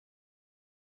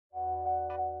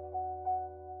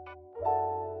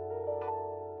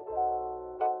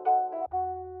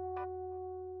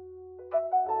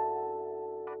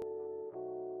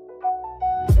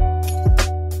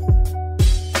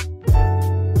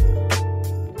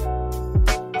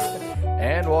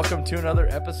welcome to another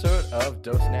episode of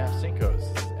Dos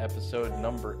Cinco's. This is episode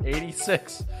number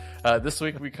 86. This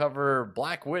week we cover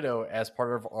Black Widow as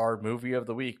part of our movie of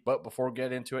the week. But before we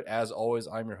get into it, as always,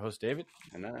 I'm your host, David.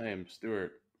 And I am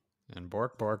Stuart. And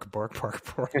bork, bork, bork,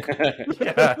 bork, bork.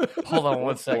 Yeah, hold on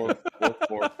one second.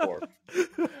 Bork.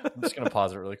 I'm just going to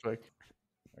pause it really quick.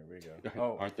 There we go.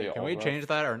 Oh, aren't they Can all we rough? change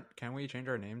that, or can we change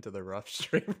our name to the Rough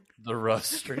Stream? The Rough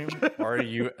Stream,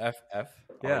 RUFF.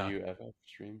 Yeah. RUFF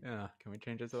stream? Yeah, can we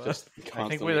change it to that? Just I think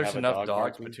constantly there's have a enough dog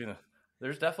dogs barking? between the...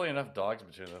 There's definitely enough dogs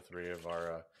between the three of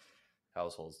our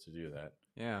households to do that.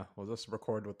 Yeah, we'll just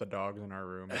record with the dogs in our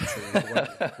room and see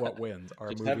what wins. Our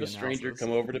Just movie have a stranger analysis.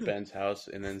 come over to Ben's house,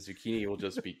 and then Zucchini will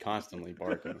just be constantly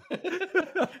barking.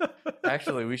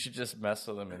 Actually, we should just mess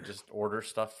with him and just order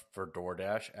stuff for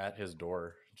DoorDash at his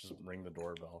door. Just ring the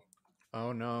doorbell.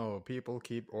 Oh no, people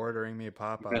keep ordering me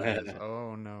Popeyes.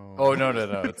 Oh no. Oh, no.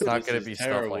 It's not This going is to be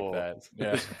terrible. stuff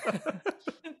like that.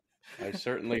 Yeah. I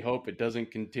certainly hope it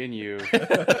doesn't continue.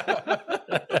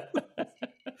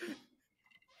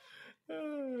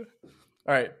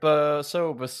 All right,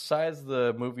 so besides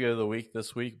the movie of the week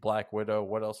this week, Black Widow,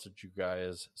 what else did you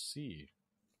guys see?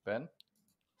 Ben?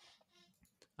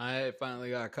 I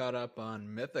finally got caught up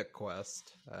on Mythic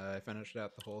Quest. I finished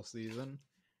out the whole season.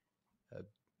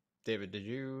 David, did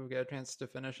you get a chance to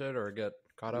finish it or get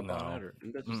caught up on it? Or?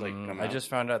 That's just like come I out. just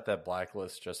found out that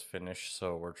Blacklist just finished,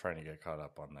 so we're trying to get caught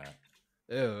up on that.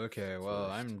 Oh, okay. Well,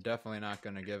 First. I'm definitely not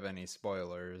going to give any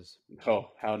spoilers. Oh,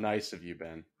 how nice of you,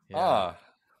 Ben. Yeah. Ah,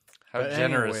 how But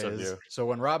generous of anyways, you. So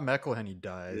when Rob McElhenney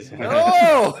dies,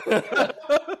 No!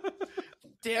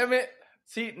 Damn it.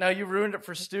 See, now you ruined it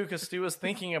for Stu because Stu was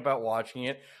thinking about watching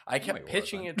it. I kept Wait,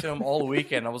 pitching wasn't. it to him all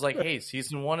weekend. I was like, hey,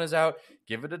 season 1 is out.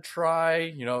 Give it a try.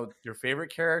 You know, your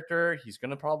favorite character. He's going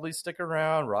to probably stick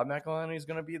around. Rob McElhenney's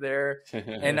going to be there.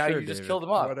 And now Sure, you just David. killed him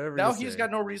off. Whatever Now you he's say.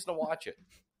 got no reason to watch it.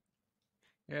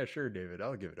 yeah, sure, David.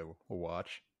 I'll give it a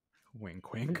watch.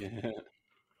 Wink, wink.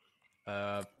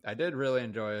 I did really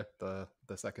enjoy the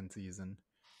second season.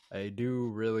 I do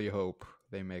really hope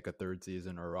they make a third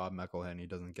season or Rob McElhenney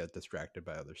doesn't get distracted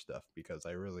by other stuff because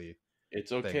I really...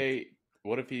 It's okay.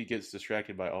 What if he gets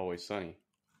distracted by Always Sunny?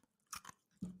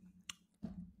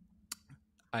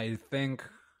 I think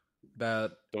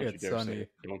that Don't it's you dare Sunny. say it.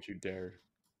 Don't you dare.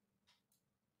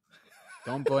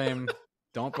 Don't blame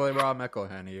Rob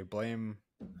McElhenney. Blame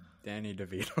Danny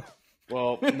DeVito.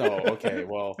 Well, no, okay.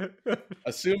 Well,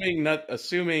 assuming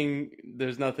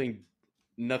there's nothing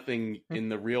in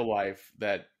the real life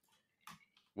that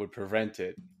would prevent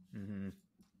it. Mm-hmm.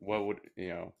 What would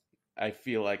I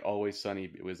feel like Always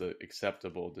Sunny was an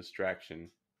acceptable distraction.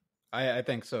 I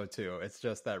think so too. It's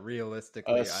just that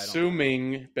realistically,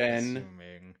 Assuming Ben,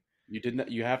 assuming you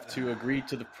didn't. You have to agree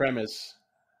to the premise.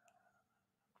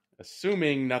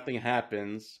 Assuming nothing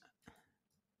happens,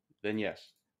 then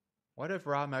yes. What if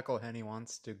Rob McElhenney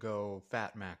wants to go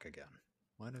Fat Mac again?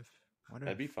 What if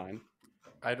That'd be fine.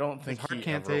 I don't think His heart he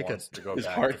can't ever take wants it. to go His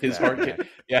back heart, to his Fat heart. Mac.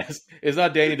 Yes, it's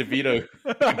not Danny DeVito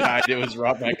who died. It was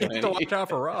Rob You have to McElhenney. watch out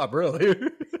for Rob, really.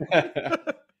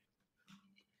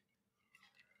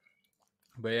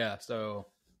 But yeah, so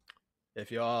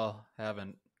if y'all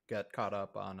haven't got caught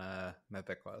up on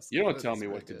Mythic Quest, You don't it's tell me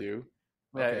really what to good. do.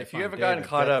 Yeah, Okay, if you fine. haven't gotten David,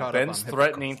 caught get up, Ben's on Mythic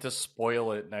threatening Quest. to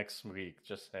spoil it next week.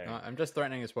 Just saying. I'm just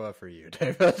threatening to spoil it for you,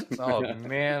 David. Oh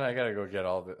man, I gotta go get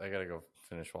I gotta go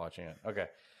finish watching it. Okay.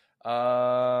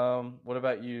 What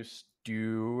about you,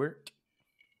 Stuart?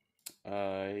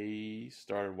 I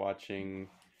started watching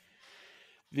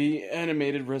the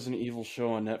animated Resident Evil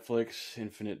show on Netflix,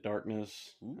 Infinite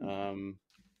Darkness.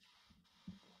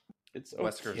 It's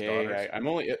Wesker's okay. Daughters. I'm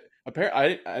only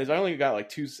I only got like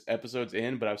 2 episodes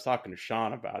in, but I was talking to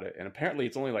Sean about it, and apparently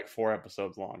it's only like 4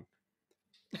 episodes long.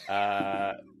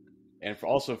 And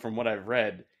also from what I've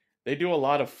read, they do a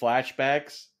lot of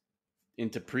flashbacks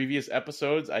into previous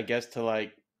episodes, I guess, to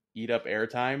like eat up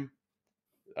airtime.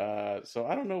 So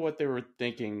I don't know what they were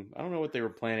thinking. I don't know what they were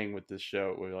planning with this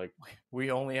show. We're like,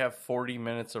 We only have 40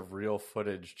 minutes of real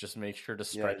footage. Just make sure to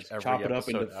stretch just every chop it up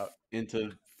episode out.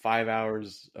 into 5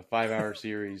 hours, a 5-hour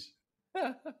series.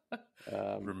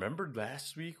 Remember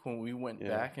last week when we went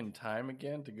back in time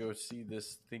again to go see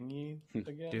this thingy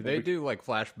again? Do they do like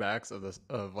flashbacks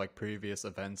of like previous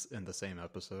events in the same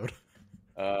episode?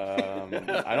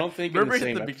 I don't think in Remember the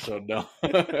at same the episode, no.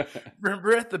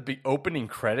 Remember at the opening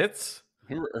credits?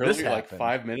 Remember This earlier, like happened.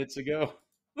 5 minutes ago?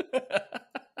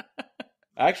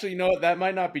 Actually, you know what? That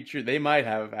might not be true. They might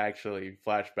have actually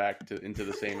flashback into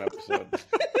the same episode.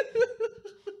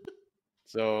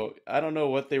 So I don't know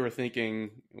what they were thinking,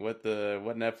 what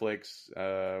Netflix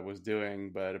was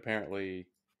doing, but apparently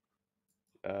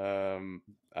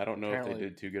I don't know if they Apparently-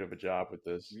 did too good of a job with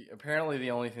this. Apparently,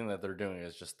 the only thing that they're doing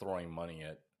is just throwing money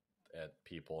at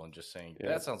people and just saying Yeah.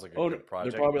 that sounds like a Oh, good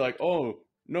project. they're probably like, oh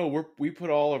no, we put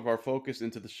all of our focus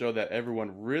into the show that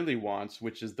everyone really wants,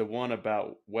 which is the one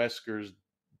about Wesker's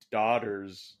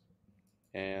daughters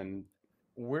and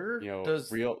where you know,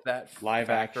 does real that live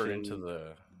factor action-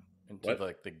 into What?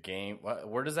 like the game?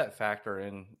 Where does that factor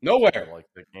in? Nowhere. to, like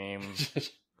the game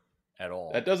at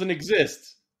all? That doesn't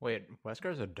exist. Wait,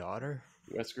 Wesker's a daughter?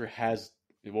 Wesker has.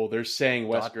 Well, they're saying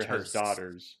Wesker has Daughters.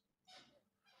 daughters.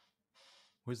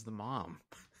 Who's the mom?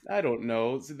 I don't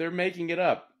know. So they're making it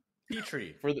up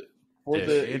Petrie. for the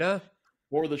Ada?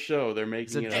 for the show. They're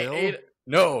Is making it it up. Jill? Ada,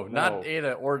 no, No. not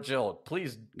Ada or Jill.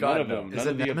 Please, God, None of no. them. Is None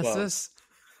it of the above. Nemesis?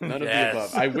 None of Yes. the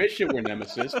above. I wish it were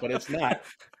Nemesis, but it's not.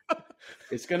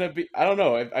 It's gonna be. I don't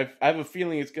know. I have a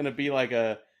feeling it's gonna be like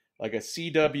a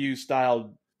CW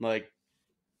style like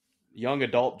young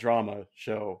adult drama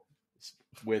show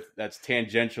with that's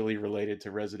tangentially related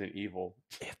to Resident Evil.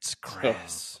 It's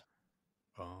Chris.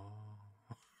 Oh.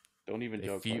 Don't even They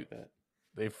joke like that.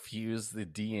 They fused the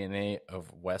DNA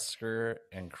of Wesker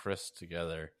and Chris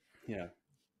together, Yeah.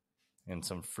 and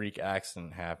some freak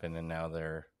accident happened, and now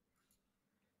they're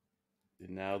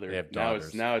Now They have now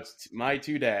daughters. it's My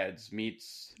Two Dads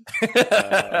meets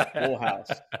Full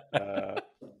House.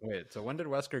 Wait, so when did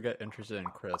Wesker get interested in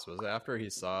Chris? Was it after he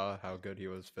saw how good he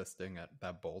was fisting at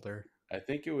that boulder? I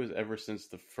think it was ever since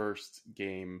the first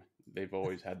game. They've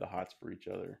always had the hots for each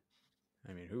other.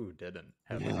 I mean, who didn't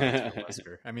have the hots for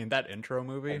Wesker? I mean, that intro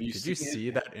movie. Have you Did you seen it? see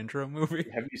that intro movie?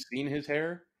 Have you seen his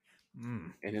hair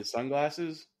Mm. and his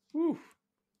sunglasses? Whew.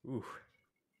 Ooh.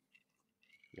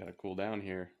 You gotta cool down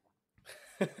here.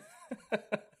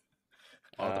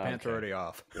 All the pants okay. are already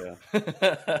off. Yeah.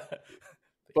 but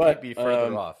But, be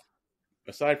further off.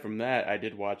 Aside from that, I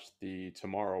did watch the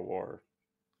Tomorrow War.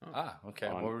 Ah, okay.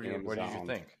 on What did you Amazon.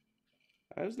 think?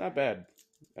 It was not bad.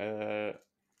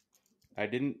 I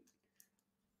didn't.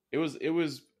 It was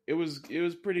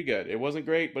pretty good. It wasn't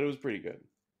great, but it was pretty good.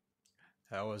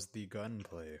 How was the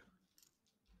gunplay?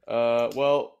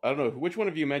 Well, I don't know which one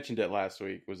of you mentioned it last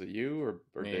week. Was it you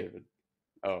or Me. David?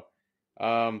 Oh,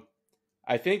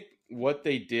 I think what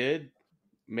they did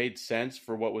made sense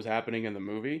for what was happening in the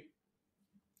movie.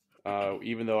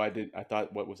 Even though I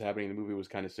thought what was happening in the movie was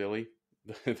kind of silly,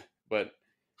 but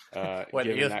What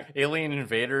given that, alien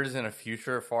invaders in a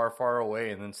future far, far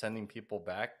away, and then sending people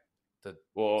back to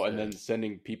well, and to- then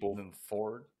sending people then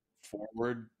forward?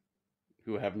 forward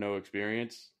who have no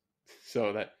experience,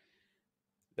 so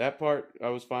that part I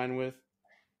was fine with.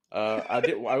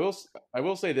 I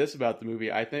will say this about the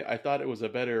movie. I thought it was a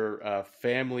better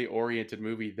family oriented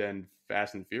movie than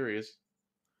Fast and Furious.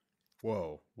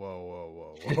 Whoa, whoa,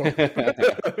 whoa, whoa,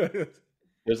 whoa.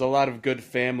 There's a lot of good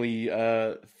family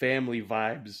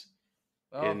vibes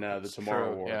in the that's Tomorrow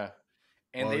true, War. Yeah,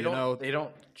 and Well, they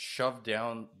don't shove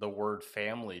down the word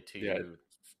family to Yeah. you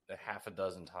a half a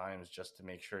dozen times just to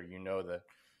make sure you know that.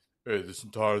 Hey, this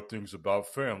entire thing's about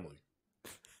family.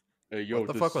 Hey, yo, What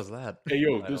the fuck was that? Hey,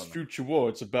 yo, I this don't know. future war,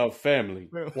 it's about family.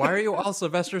 Why are you all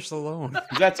Sylvester Stallone?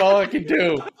 That's all I can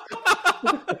do.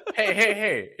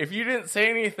 Hey! If you didn't say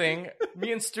anything,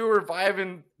 me and Stu are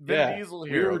vibing Vin Diesel we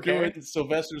here. were okay? doing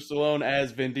Sylvester Stallone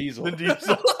as Vin Diesel. Vin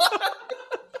Diesel.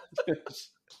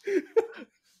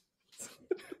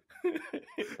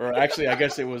 Or actually, I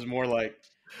guess it was more like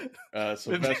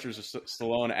Sylvester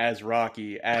Stallone as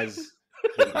Rocky as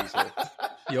Vin Diesel.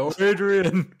 Yo,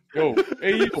 Adrian. Yo,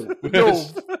 hey,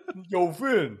 Yo,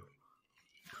 Vin.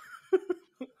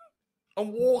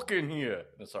 I'm walking here.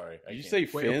 Sorry. Did you say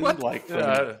Wait, Finn what? like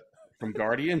from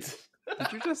Guardians?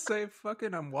 Did you just say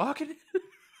fucking I'm walking?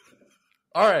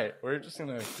 All right, we're just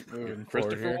gonna keep moving forward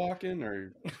Christopher here. Walken,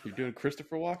 or you're doing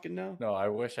Christopher Walken now? No, I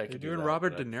wish I You're could. doing do that,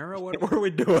 Robert but De Niro? What were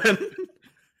we doing?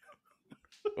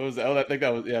 What was that? Oh, I think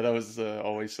that was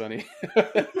Always Sunny.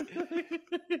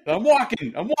 I'm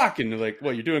walking. They're like,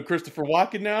 what? You're doing Christopher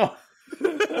Walken now?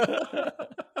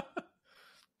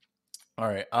 All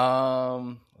right.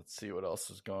 Let's see what else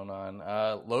is going on.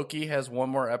 Loki has one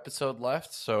more episode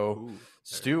left, so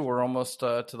Stu, we're almost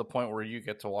to the point where you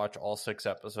get to watch all 6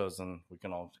 episodes, and we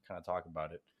can all kind of talk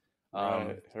about it.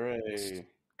 Right. Hooray!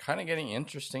 Kind of getting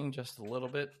interesting just a little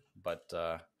bit, but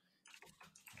let's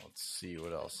see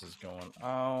what else is going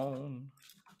on.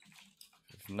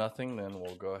 If nothing, then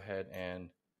we'll go ahead and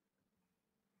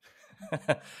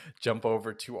jump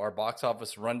over to our box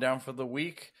office rundown for the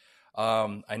week.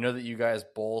 I know that you guys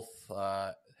both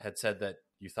had said that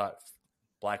you thought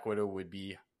Black Widow would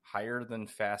be higher than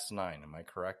Fast 9. Am I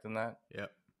correct in that?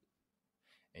 Yep.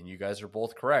 And you guys are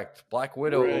both correct. Black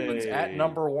Widow opens at Hooray.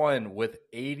 number 1 with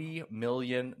 $80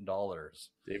 million.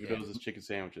 David owes his chicken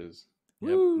sandwiches.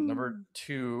 Yep. Number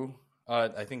 2,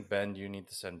 I think, Ben, you need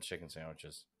to send chicken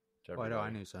sandwiches to Why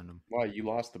everybody. do I need to send them? Wow, you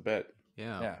lost the bet.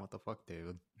 Yeah, what the fuck,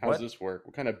 David? How's this work?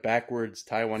 What kind of backwards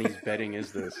Taiwanese betting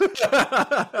is this?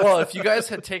 Well, if you guys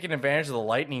had taken advantage of the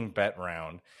lightning bet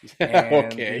round. And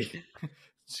Okay.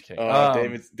 Just kidding.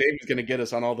 David's gonna get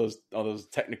us on all those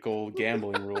technical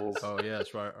gambling rules. Oh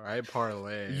yes, I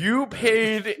parlay. You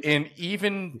paid in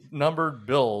even numbered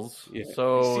bills. Yeah.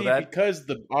 So See, because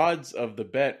the odds of the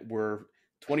bet were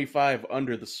 25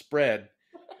 under the spread,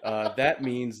 that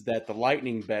means that the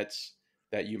lightning bets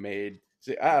that you made.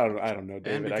 See, I don't know,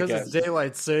 David. And because I guess. it's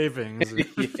daylight savings.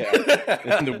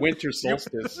 Yeah, and the winter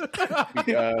solstice.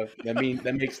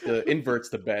 that inverts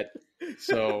the bet.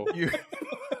 So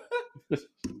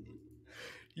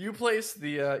you place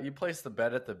the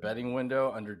bet at the betting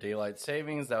window under daylight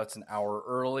savings. That's an hour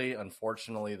early.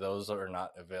 Unfortunately, those are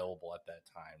not available at that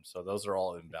time, so those are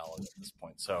all invalid at this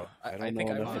point. So I don't I think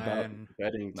know I'm enough fine. about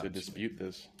betting to dispute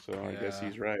this. So I guess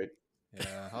he's right.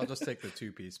 Yeah, I'll just take the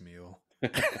 2-piece meal.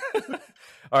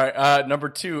 All right, number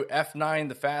 2, F9,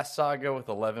 The Fast Saga with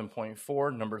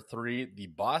 11.4. Number 3, The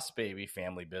Boss Baby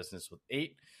Family Business with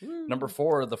 8. Woo. Number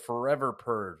 4, The Forever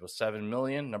Purge with 7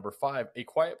 million. Number 5, A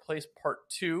Quiet Place Part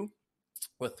 2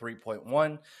 with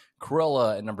 3.1.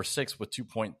 Cruella at number 6 with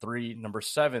 2.3. Number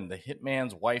 7, The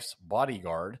Hitman's Wife's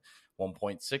Bodyguard,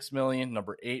 1.6 million.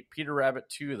 Number 8, Peter Rabbit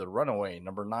 2, The Runaway.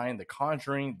 Number 9, The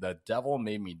Conjuring, The Devil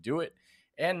Made Me Do It.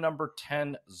 And number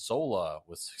 10, Zola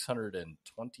with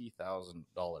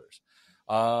 $620,000.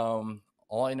 All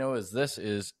I know is this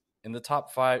is in the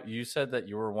top 5. You said that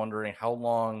you were wondering how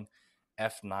long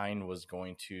F9 was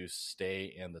going to stay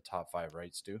in the top 5,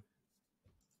 right, Stu?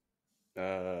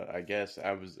 I guess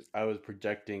I was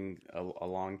projecting a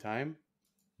long time.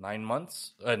 9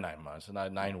 months? 9 months.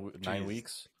 Nine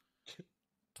weeks?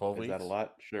 12 weeks? Is that a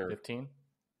lot? Sure. 15?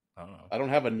 I don't know. I don't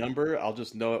have a number. I'll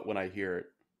just know it when I hear it.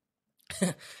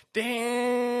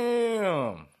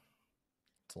 Damn.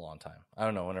 It's a long time. I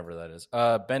don't know, whenever that is.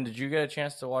 Ben, did you get a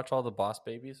chance to watch all the Boss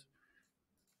Babies?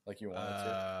 Like you wanted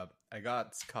to? I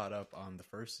got caught up on the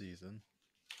first season.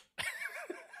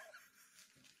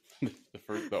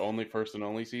 the only first and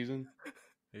only season?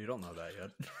 You don't know that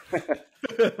yet.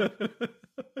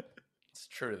 It's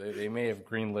true. They may have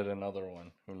greenlit another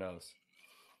one. Who knows?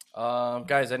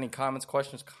 Guys, any comments,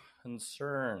 questions,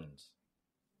 concerns?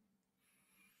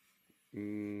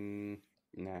 Nah.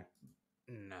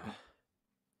 No.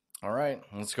 All right,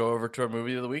 let's go over to our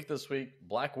movie of the week this week,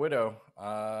 Black Widow.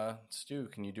 Stu,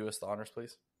 can you do us the honors,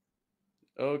 please?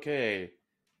 Okay.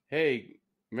 Hey,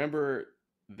 remember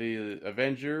the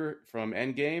Avenger from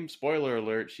Endgame? Spoiler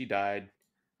alert, she died.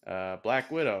 Black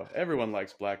Widow. Everyone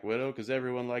likes Black Widow because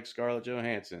everyone likes Scarlett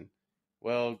Johansson.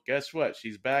 Well, guess what?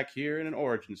 She's back here in an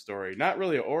origin story. Not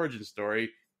really an origin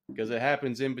story because it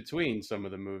happens in between some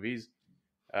of the movies.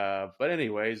 But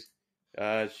anyways,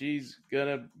 she's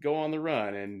gonna go on the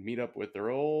run and meet up with her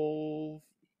old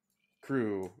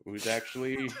crew, who's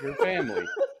actually her family.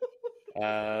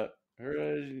 Oh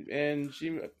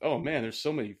man, there's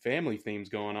so many family themes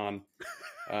going on.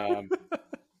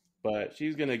 But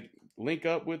she's gonna link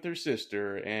up with her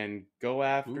sister and go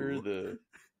after the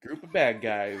group of bad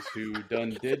guys who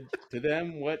did to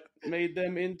them what made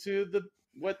them into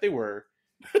what they were.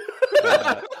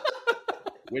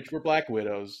 Which were Black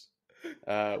Widows,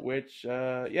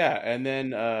 and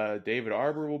then David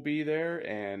Arbor will be there,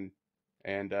 and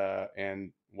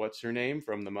what's her name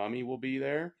from The Mummy will be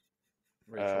there.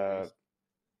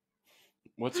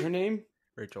 What's her name?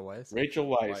 Rachel Weisz. Rachel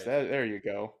Weisz. There you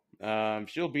go.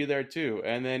 She'll be there too,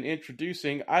 and then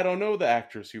introducing, I don't know the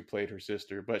actress who played her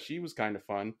sister, but she was kind of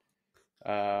fun.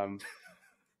 And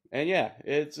yeah,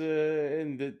 it's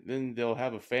then they'll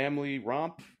have a family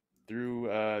romp through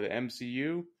the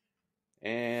MCU,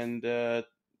 and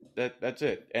that's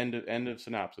it. End of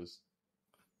synopsis.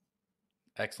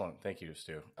 Excellent, thank you,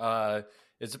 Stu.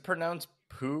 Is it pronounced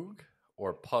Poog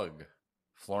or Pug?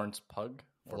 Florence Pug?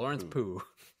 Florence Pooh.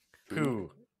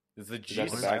 Pooh. Is the G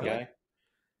Is that the bad guy?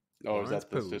 Oh, Florence is that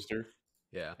the Pugh. sister?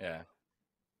 Yeah. Yeah.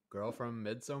 Girl from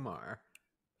Midsommar.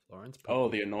 Florence Pooh. Oh,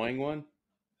 the annoying one?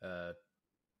 Well,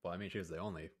 I mean, she was the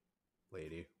only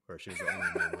lady, or she was the only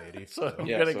main lady. So I'm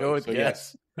gonna go with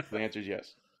yes. The answer is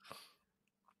yes.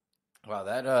 Wow,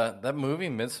 that movie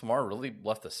Midsommar really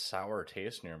left a sour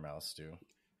taste in your mouth, Stu.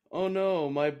 Oh no,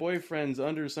 my boyfriend's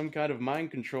under some kind of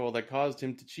mind control that caused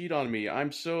him to cheat on me.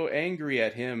 I'm so angry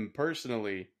at him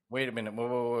personally. Wait a minute.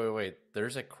 Wait.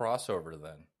 There's a crossover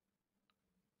then.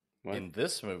 What? In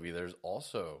this movie, there's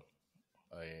also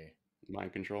a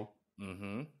mind control.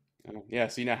 Mm-hmm. Oh, yeah,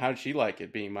 see, now how'd she like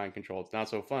it being mind controlled? It's not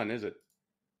so fun, is it?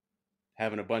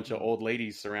 Having a bunch of old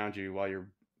ladies surround you while you're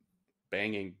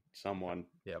banging someone.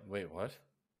 Yep. Wait, what?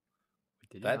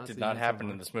 That did not happen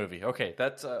in this movie. Okay,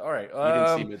 that's all right.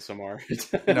 You didn't see Midsommar.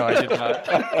 No, I did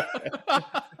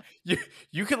not.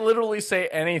 you could literally say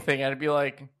anything, and I'd be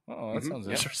like, "Oh, that sounds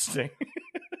interesting."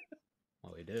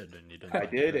 Well, he did, and he did. I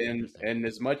did, and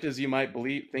as much as you might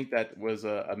think that was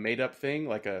a made up thing,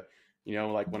 like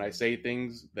like when I say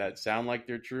things that sound like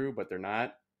they're true but they're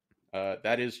not,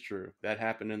 that is true. That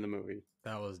happened in the movie.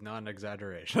 That was not an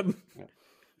exaggeration.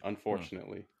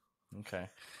 Unfortunately. Okay.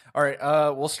 All right.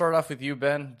 We'll start off with you,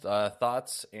 Ben.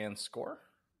 Thoughts and score.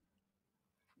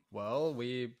 Well,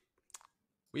 we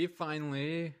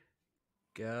finally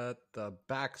got the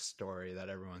backstory that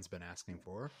everyone's been asking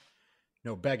for.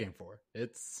 No, begging for.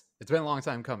 It's been a long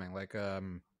time coming. Like,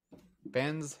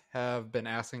 fans have been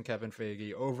asking Kevin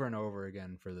Feige over and over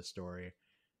again for the story,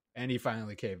 and he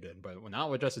finally caved in. But not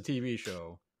with just a TV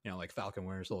show, like Falcon,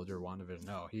 Winter Soldier, WandaVision.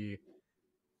 No, he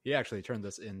actually turned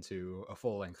this into a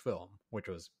full-length film, which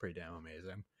was pretty damn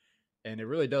amazing. And it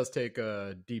really does take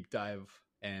a deep dive,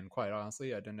 and quite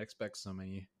honestly, I didn't expect so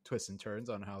many twists and turns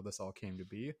on how this all came to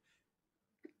be.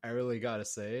 I really gotta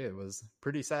say, it was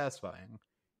pretty satisfying.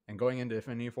 And going into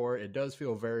Infinity War, it does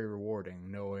feel very rewarding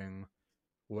knowing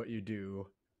what you do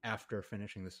after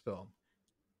finishing this film.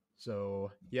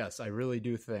 So, yes, I really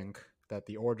do think that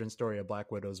the origin story of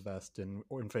Black Widow's vest in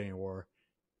Infinity War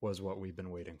was what we've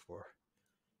been waiting for.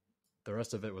 The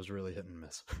rest of it was really hit and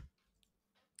miss.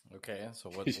 Okay, so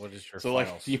what is your so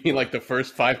final like you mean like the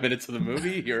first 5 minutes of the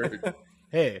movie?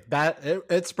 Hey,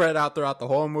 it spread out throughout the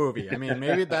whole movie. I mean,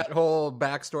 maybe that whole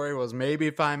backstory was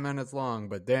maybe 5 minutes long,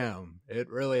 but damn, it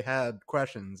really had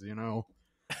questions,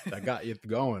 that got you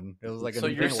going. It was like so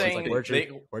you're saying like, where'd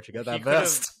you get that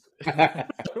vest?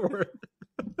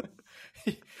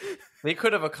 They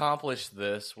could have accomplished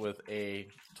this with a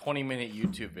 20-minute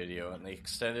YouTube video, and they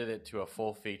extended it to a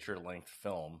full feature-length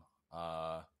film.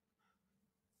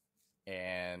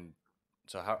 And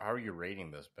so, how are you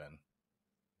rating this, Ben?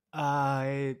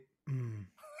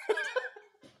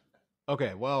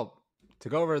 Okay, well, to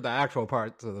go over the actual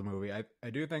parts of the movie, I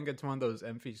do think it's one of those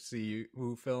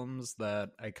MCU films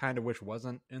that I kind of wish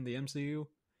wasn't in the MCU.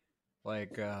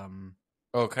 Like, kind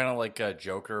of like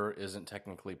Joker isn't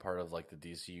technically part of like the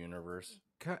DC universe.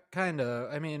 Kind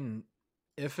of. I mean,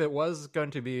 if it was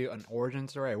going to be an origin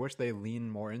story, I wish they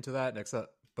leaned more into that.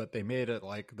 But they made it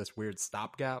like this weird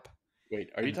stopgap. Wait,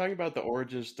 are you talking about the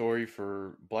origin story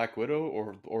for Black Widow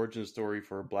or the origin story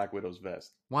for Black Widow's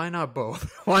vest? Why not both?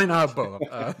 Why not both?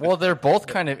 Well, they're both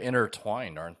kind of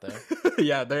intertwined, aren't they?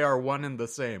 Yeah, they are one and the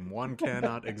same. One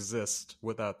cannot exist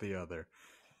without the other.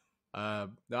 No,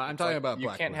 I'm talking about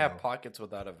Black Widow. You can't have pockets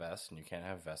without a vest, and you can't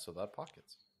have vests without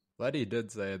pockets. Letty did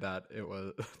say that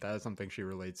that is something she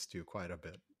relates to quite a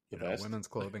bit. Women's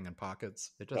clothing and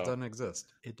pockets. It just doesn't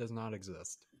exist. It does not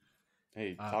exist.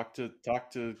 Hey, talk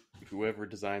to whoever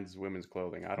designs women's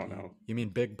clothing. I don't know. You mean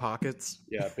big pockets?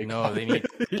 Yeah, big. No, pockets. they need.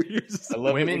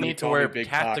 Women need to wear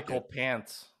tactical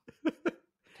pants.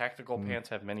 Tactical pants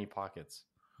have many pockets.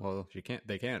 Well,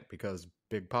 they can't because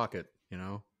big pocket.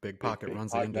 Big pocket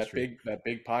runs the industry. That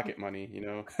big pocket money.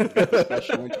 The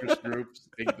special interest groups,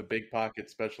 the big pocket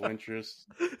special interests.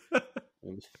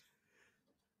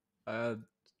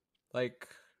 Like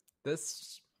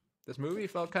this movie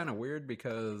felt kind of weird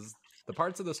because the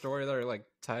parts of the story that are like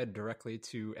tied directly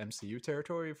to MCU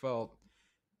territory felt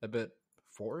a bit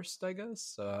forced, I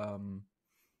guess.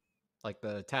 Like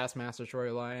the Taskmaster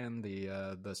storyline,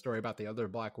 the story about the other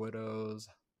Black Widows,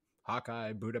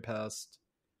 Hawkeye, Budapest.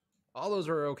 All those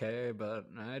were okay, but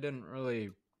I didn't really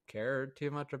care too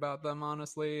much about them,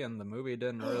 honestly, and the movie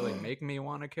didn't really make me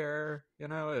want to care.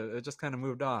 It just kind of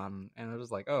moved on, and it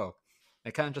was like, oh,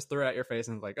 it kind of just threw it at your face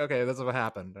and was like, okay, this is what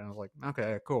happened. And I was like,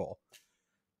 okay, cool.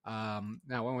 Now,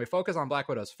 when we focus on Black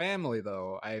Widow's family,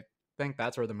 though, I think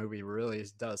that's where the movie really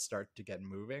does start to get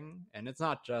moving. And it's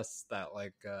not just that,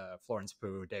 like, Florence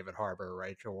Pugh, David Harbour,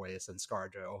 Rachel Weisz, and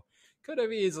ScarJo could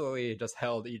have easily just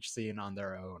held each scene on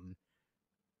their own.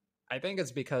 I think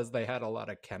it's because they had a lot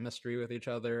of chemistry with each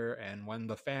other, and when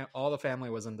all the family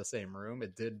was in the same room,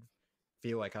 it did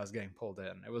feel like I was getting pulled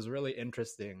in. It was really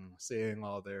interesting seeing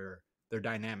all their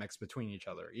dynamics between each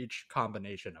other. Each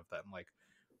combination of them, like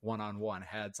one-on-one,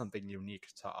 had something unique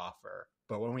to offer.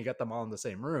 But when we got them all in the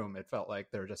same room, it felt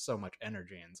like there was just so much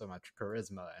energy and so much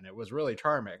charisma, and it was really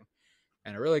charming.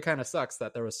 And it really kind of sucks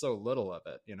that there was so little of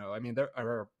it. I mean,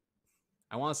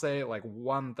 I want to say like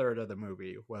 1/3 of the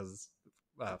movie was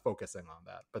focusing on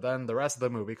that, but then the rest of the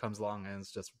movie comes along and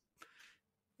it's just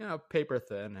paper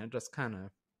thin, and it just kind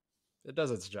of it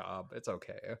does its job. It's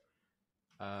okay.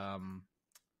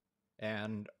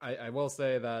 And I will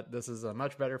say that this is a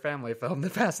much better family film than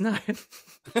Fast 9.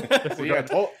 See, I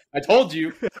told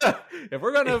you. If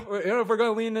we're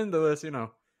gonna lean into this,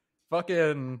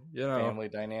 fucking, family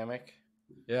dynamic.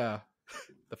 Yeah,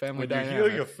 the family When dynamic. you're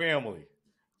healing a family,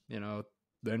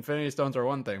 the Infinity Stones are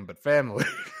one thing, but family.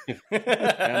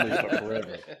 Families are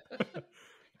forever.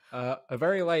 A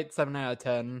very light 7 out of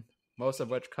 10, most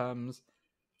of which comes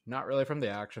not really from the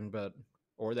action,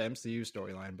 or the MCU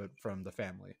storyline, but from the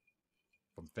family.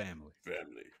 From family.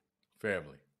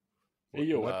 Hey,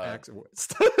 yo, What accent?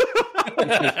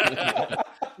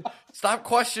 Stop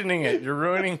questioning it. You're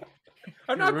ruining.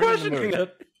 I'm not questioning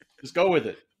it. Just go with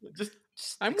it. Just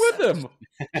I'm with him.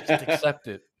 Just accept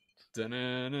it.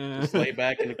 Just lay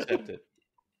back and accept it.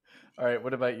 All right.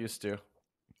 What about you, Stu?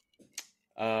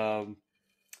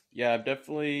 Yeah, I'm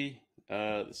definitely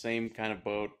the same kind of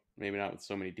boat. Maybe not with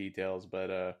so many details,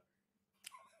 but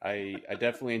I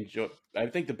definitely enjoy. I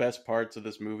think the best parts of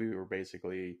this movie were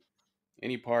basically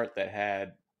any part that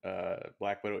had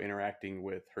Black Widow interacting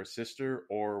with her sister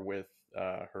or with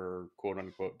her quote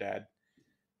unquote dad.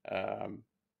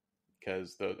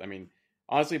 Because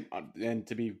honestly, and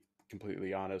to be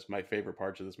completely honest, my favorite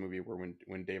parts of this movie were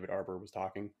when David Arbor was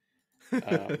talking.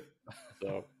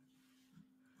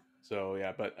 So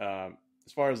yeah, but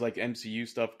as far as like MCU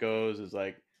stuff goes, is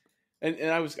like,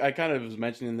 and I kind of was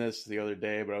mentioning this the other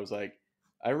day, but I was like,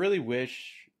 I really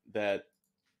wish that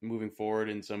moving forward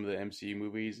in some of the MCU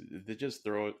movies, they just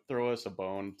throw us a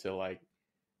bone to like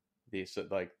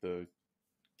the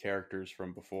characters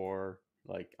from before,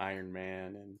 like Iron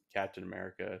Man and Captain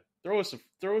America. Throw us a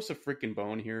freaking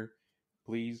bone here,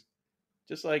 please.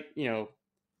 Just like,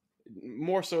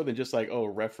 more so than just like, oh,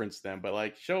 reference them, but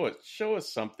like show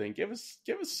us something. Give us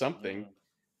something.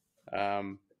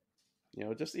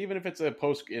 Just even if it's the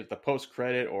post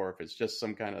credit, or if it's just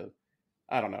some kind of,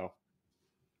 I don't know,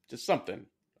 just something,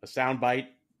 a sound bite,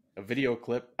 a video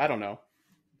clip. I don't know,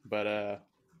 but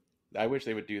I wish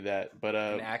they would do that. But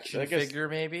an action figure,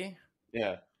 maybe.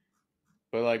 Yeah,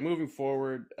 but like moving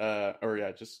forward, the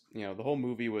whole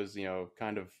movie was,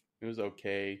 kind of, it was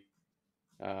okay.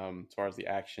 As far as the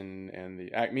action and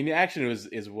the action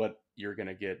is what you're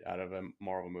gonna get out of a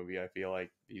Marvel movie. I feel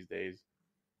like these days.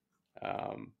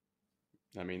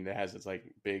 It has its like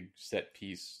big set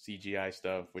piece CGI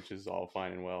stuff, which is all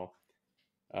fine and well.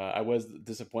 I was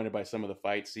disappointed by some of the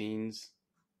fight scenes,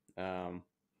 but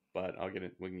we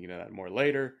can get into that more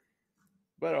later.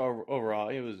 But overall,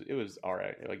 it was all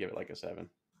right. I'll give it like a 7.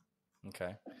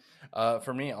 Okay.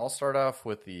 For me, I'll start off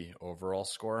with the overall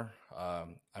score.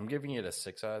 I'm giving it a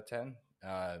 6 out of 10.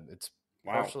 It's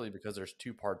partially because there's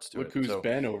 2 parts to it. Look who's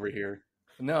Ben over here.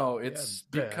 No, it's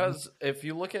because if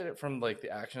you look at it from like the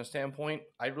action standpoint,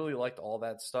 I really liked all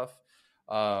that stuff.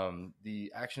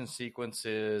 The action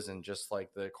sequences and just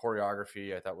like the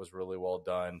choreography, I thought was really well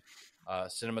done.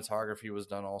 Cinematography was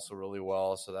done also really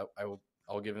well. So that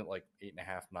I'll give it like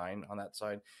 8.5, 9 on that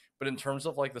side. But in terms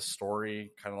of like the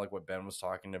story, kind of like what Ben was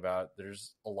talking about,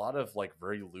 there's a lot of like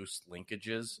very loose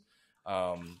linkages.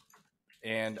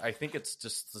 And I think it's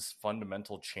just this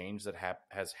fundamental change that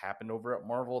has happened over at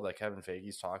Marvel that Kevin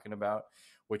Feige's talking about,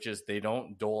 which is they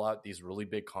don't dole out these really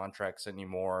big contracts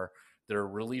anymore. They're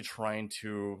really trying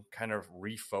to kind of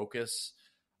refocus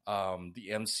the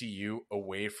MCU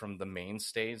away from the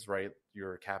mainstays, right?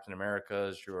 Your Captain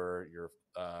Americas, your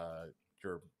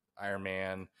Iron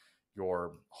Man,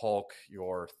 your Hulk,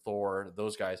 your Thor,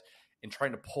 those guys, and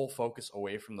trying to pull focus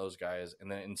away from those guys.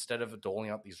 And then instead of doling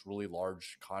out these really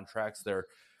large contracts, they're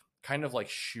kind of like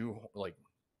shoehorning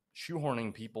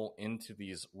people into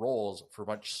these roles for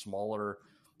much smaller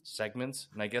segments.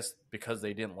 And I guess because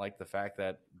they didn't like the fact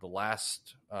that the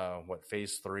last,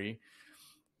 phase 3,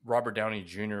 Robert Downey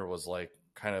Jr. was like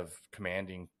kind of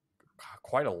commanding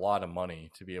quite a lot of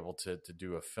money to be able to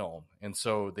do a film. And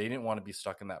so they didn't want to be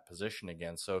stuck in that position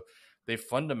again. So they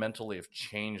fundamentally have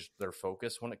changed their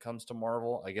focus when it comes to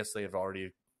Marvel. I guess they have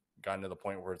already gotten to the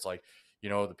point where it's like,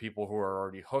 the people who are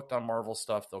already hooked on Marvel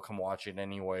stuff, they'll come watch it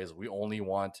anyways. We only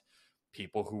want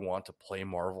people who want to play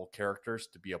Marvel characters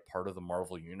to be a part of the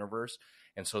Marvel universe.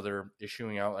 And so they're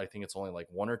issuing out, I think it's only like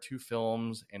 1 or 2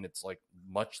 films, and it's like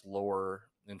much lower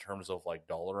in terms of like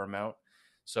dollar amount.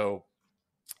 So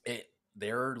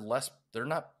they're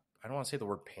not, I don't want to say the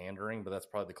word pandering, but that's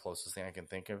probably the closest thing I can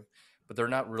think of. But they're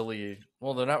not really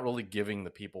giving the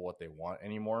people what they want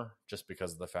anymore, just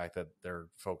because of the fact that they're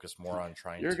focused more on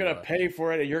trying You're going to pay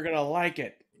for it and you're going to like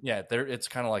it. Yeah, it's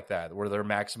kind of like that, where they're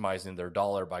maximizing their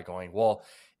dollar by going, well,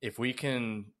 if we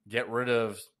can get rid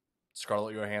of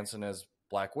Scarlett Johansson as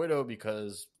Black Widow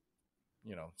because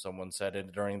someone said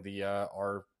it during the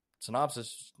our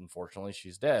synopsis. Unfortunately,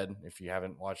 she's dead. If you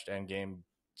haven't watched Endgame,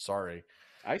 sorry.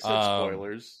 I said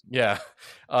spoilers. Yeah.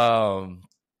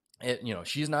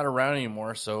 She's not around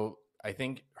anymore. So I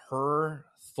think her,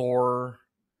 Thor,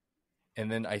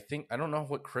 and then I don't know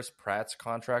what Chris Pratt's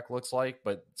contract looks like,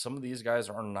 but some of these guys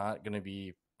are not going to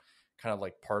be kind of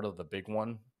like part of the big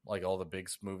one, like all the big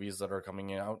movies that are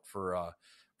coming out for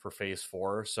Phase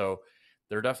 4. So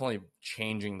they're definitely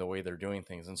changing the way they're doing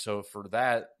things. And so for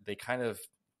that,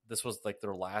 this was like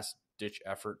their last ditch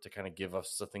effort to kind of give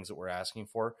us the things that we're asking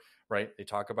for, right? They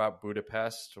talk about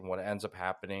Budapest and what ends up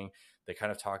happening. They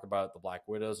kind of talk about the Black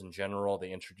Widows in general.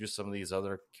 They introduce some of these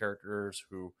other characters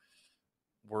who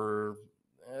were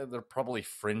they're probably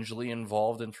fringely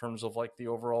involved in terms of like the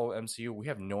overall MCU. We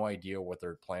have no idea what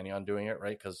they're planning on doing it,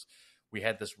 right? Because we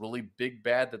had this really big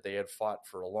bad that they had fought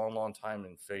for a long, long time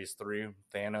in Phase 3,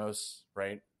 Thanos,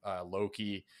 right?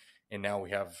 Loki, and now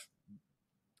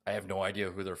I have no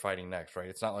idea who they're fighting next, right?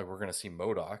 It's not like we're going to see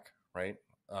MODOK, right?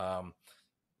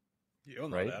 You'll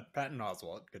know right? that. Patton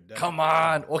Oswalt could definitely. Come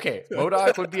on. Okay,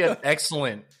 MODOK would be an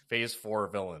excellent Phase 4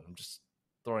 villain. I'm just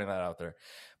throwing that out there.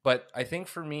 But I think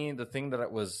for me, the thing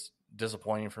that was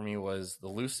disappointing for me was the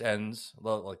loose ends,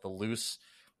 like the loose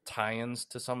tie-ins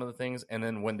to some of the things. And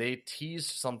then when they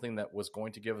teased something that was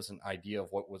going to give us an idea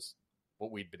of what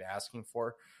we'd been asking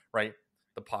for, right?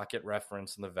 The pocket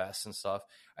reference and the vest and stuff.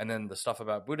 And then the stuff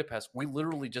about Budapest, we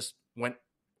literally just went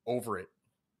over it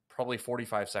probably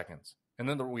 45 seconds. And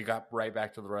then we got right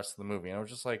back to the rest of the movie. And I was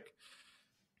just like,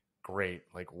 great,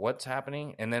 like what's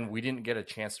happening? And then we didn't get a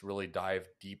chance to really dive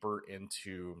deeper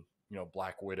into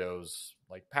Black Widow's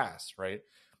like past, right?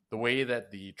 The way that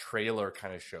the trailer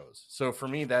kind of shows. So for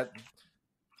me, that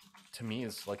to me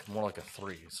is like more like a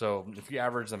 3. So if you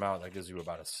average them out, that gives you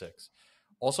about a 6.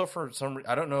 Also, for some,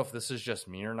 I don't know if this is just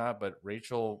me or not, but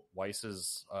Rachel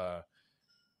Weisz's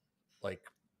like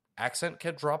accent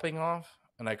kept dropping off,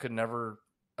 and I could never.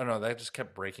 I don't know. That just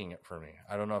kept breaking it for me.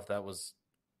 I don't know if that was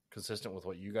consistent with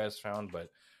what you guys found, but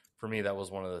for me, that was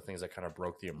one of the things that kind of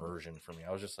broke the immersion for me.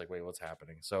 I was just like, wait, what's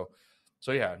happening? So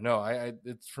yeah, no,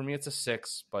 it's for me, it's a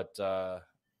 6, but yeah,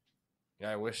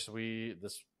 I wish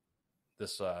this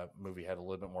movie had a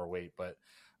little bit more weight, but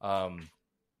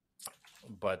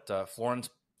Florence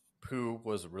Pugh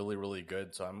was really, really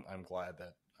good. So I'm glad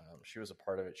that she was a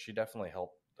part of it. She definitely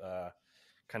helped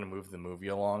kind of move the movie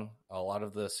along. A lot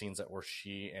of the scenes that were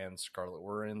she and Scarlett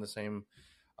were in the same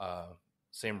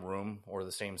room or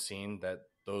the same scene, that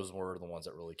those were the ones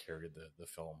that really carried the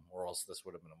film, or else this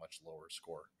would have been a much lower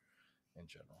score in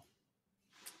general.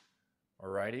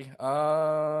 Alrighty.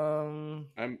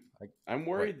 I'm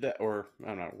worried that, or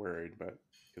I'm not worried, but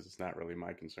because it's not really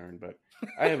my concern, but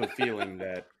I have a feeling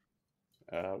that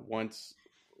once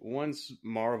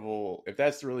Marvel, if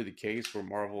that's really the case, where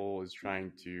Marvel is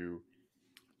trying to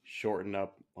shorten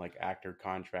up like actor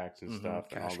contracts and stuff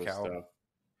and all this stuff.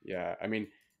 Yeah, I mean,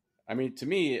 to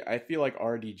me, I feel like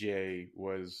RDJ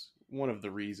was one of the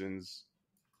things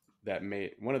that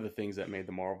made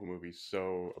the Marvel movies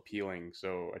so appealing,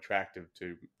 so attractive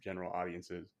to general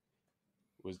audiences,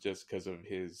 was just because of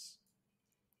his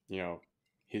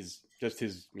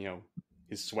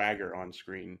swagger on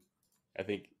screen. I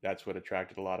think that's what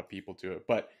attracted a lot of people to it.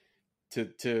 But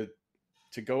to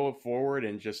go forward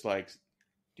and just like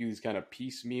do these kind of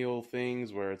piecemeal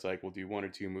things where it's like, we'll do 1 or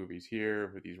 2 movies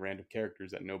here with these random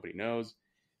characters that nobody knows.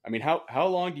 I mean, how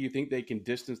long do you think they can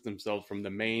distance themselves from the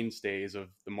mainstays of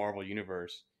the Marvel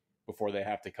universe before they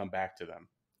have to come back to them?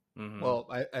 Mm-hmm. Well,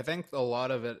 I think a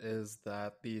lot of it is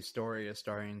that the story is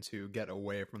starting to get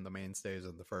away from the mainstays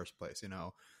in the first place.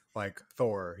 Like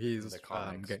Thor, he's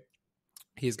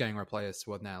getting replaced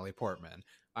with Natalie Portman.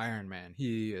 Iron Man,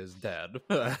 he is dead.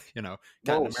 Captain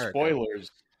America.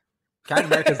 Spoilers. Captain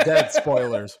America's dead.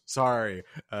 Spoilers. Sorry.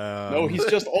 No, he's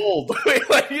just old. Wait,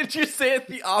 why did you say it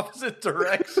the opposite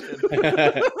direction?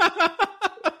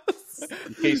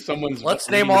 In case someone's Let's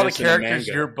name all the characters,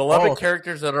 your beloved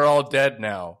characters that are all dead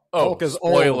now. Because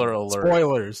spoiler alert.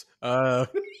 Spoilers.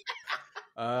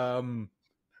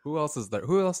 Who else is there?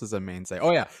 Who else is a mainstay?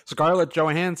 Oh yeah, Scarlett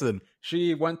Johansson.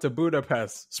 She went to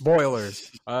Budapest.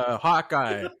 Spoilers.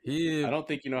 Hawkeye. I don't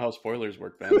think you know how spoilers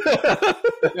work, Ben.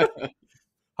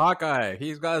 Hawkeye.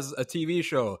 He's got a TV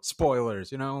show.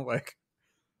 Spoilers.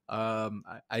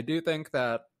 I do think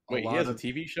that. Wait, he has a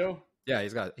TV show? Yeah,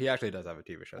 he actually does have a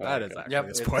TV show. That is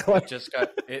actually a spoiler.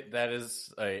 That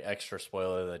is a extra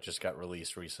spoiler that just got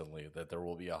released recently, that there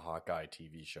will be a Hawkeye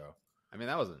TV show. I mean,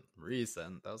 that wasn't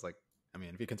recent. That was like,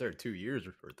 if you consider 2 years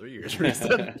or 3 years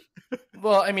recent.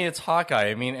 Well, it's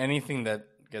Hawkeye. Anything that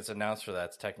gets announced for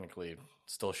that's technically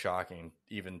still shocking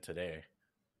even today.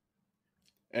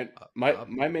 And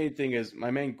Um,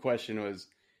 my main question was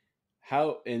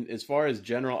how, in as far as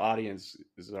general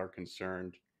audiences are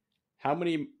concerned,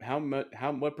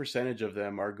 what percentage of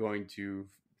them are going to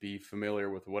be familiar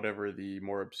with whatever the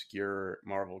more obscure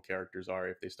Marvel characters are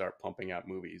if they start pumping out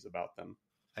movies about them?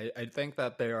 I think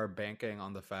that they are banking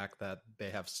on the fact that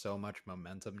they have so much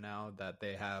momentum now that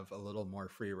they have a little more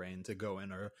free reign to go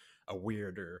in a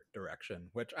weirder direction,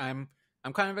 which I'm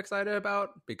kind of excited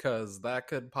about because that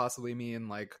could possibly mean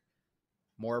like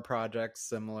more projects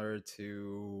similar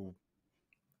to,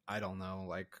 I don't know,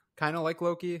 like kind of like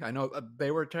Loki. I know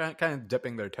they were kind of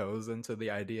dipping their toes into the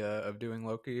idea of doing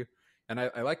Loki, and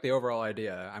I like the overall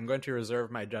idea. I'm going to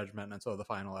reserve my judgment until the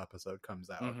final episode comes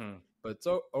out. Mm-hmm. But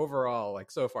so overall, like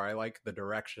so far, I like the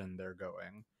direction they're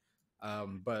going.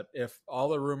 But if all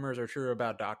the rumors are true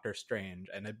about Doctor Strange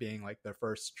and it being like the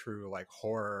first true like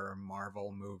horror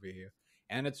Marvel movie,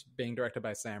 and it's being directed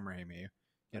by Sam Raimi,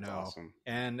 That's awesome.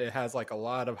 and it has like a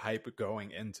lot of hype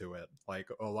going into it, like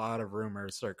a lot of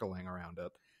rumors circling around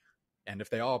it. And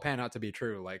if they all pan out to be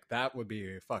true, like that would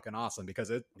be fucking awesome because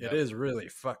it Yep. is really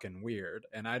fucking weird.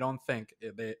 And I don't think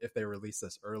if they released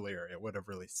this earlier, it would have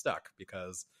really stuck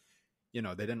because they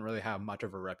didn't really have much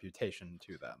of a reputation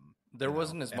to them. There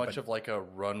wasn't as much but of like a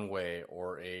runway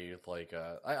or a like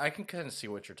I can kind of see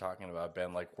what you're talking about,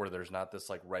 Ben, like where there's not this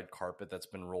like red carpet that's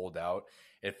been rolled out.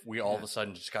 If we all of a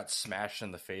sudden just got smashed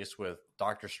in the face with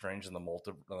Doctor Strange and the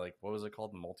like what was it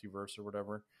called, the multiverse or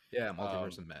whatever. yeah,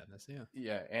 Multiverse of Madness, yeah.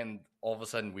 Yeah, and all of a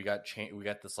sudden we got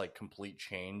this like complete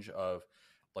change of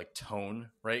like tone,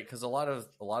 right? Because a lot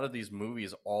of these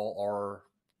movies all are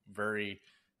very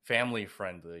family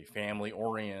friendly, family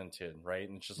oriented, right?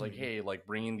 And it's just like, hey, like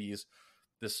bringing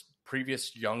this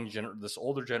previous this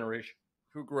older generation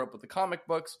who grew up with the comic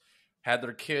books, had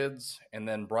their kids, and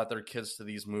then brought their kids to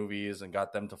these movies and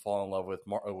got them to fall in love with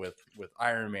with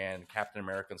Iron Man, Captain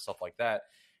America, and stuff like that.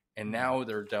 And now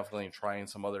they're definitely trying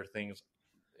some other things.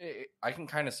 I can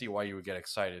kind of see why you would get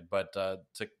excited, but to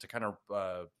kind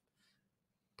of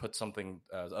put something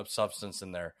of substance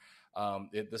in there.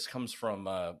 This comes from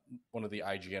one of the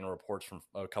IGN reports from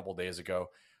a couple days ago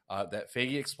that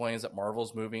Feige explains that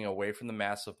Marvel's moving away from the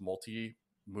massive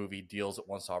multi-movie deals it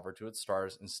once offered to its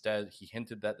stars. Instead, he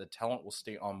hinted that the talent will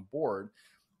stay on board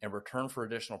and return for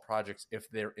additional projects if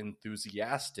they're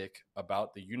enthusiastic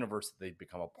about the universe that they've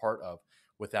become a part of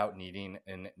without needing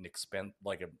an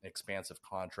expansive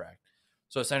contract.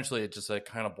 So essentially, it just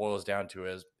kind of boils down to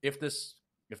is if this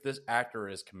actor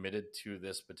is committed to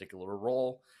this particular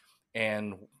role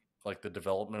and like the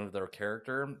development of their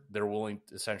character, they're willing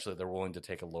to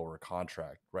take a lower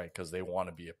contract, right? Because they want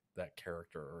to be that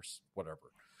character or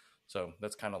whatever. So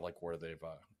that's kind of like where they've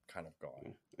kind of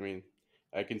gone. I mean,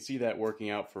 I can see that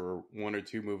working out for one or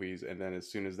two movies, and then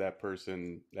as soon as that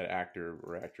actor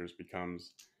or actress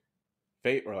becomes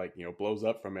fate or like blows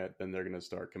up from it, then they're going to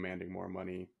start commanding more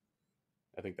money.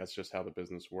 I think that's just how the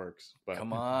business works. But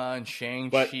come on,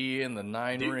 Shang-Chi and the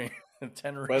 10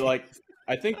 ring. But like,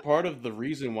 I think part of the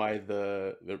reason why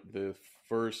the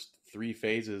first three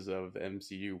phases of the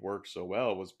MCU worked so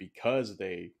well was because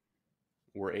they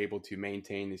were able to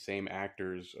maintain the same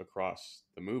actors across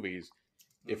the movies.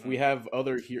 If we have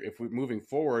moving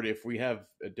forward, if we have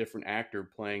a different actor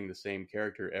playing the same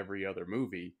character every other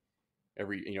movie,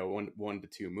 every 1 to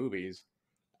 2 movies,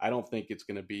 I don't think it's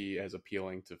going to be as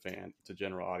appealing to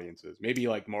general audiences. Maybe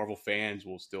like Marvel fans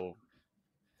will still,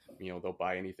 they'll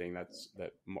buy anything that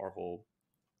Marvel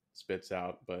spits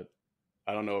out, but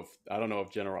I don't know if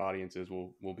general audiences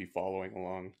will be following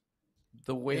along.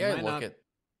 The way I look at,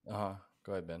 go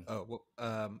ahead, Ben. Oh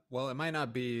well, it might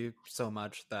not be so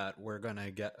much that we're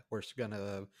gonna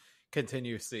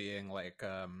continue seeing like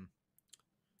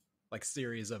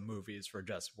series of movies for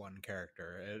just one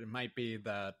character. It might be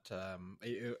that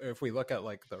if we look at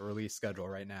like the release schedule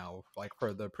right now, like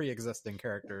for the pre-existing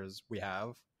characters we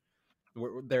have,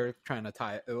 they're trying to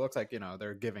tie. It looks like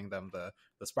they're giving them the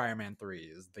Spider-Man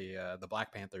 3s, the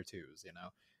Black Panther 2s.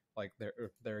 Like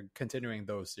they're continuing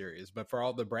those series. But for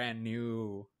all the brand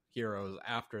new heroes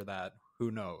after that,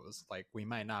 who knows? Like we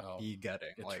might not be getting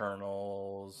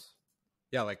Eternals.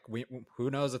 Yeah, like who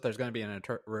knows if there's going to be an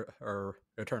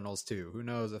Eternals 2? Who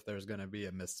knows if there's going to be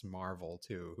a Miss Marvel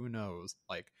 2? Who knows?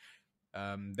 Like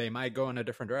they might go in a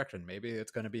different direction. Maybe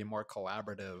it's going to be more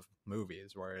collaborative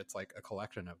movies where it's like a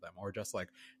collection of them, or just like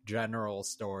general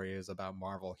stories about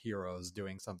Marvel heroes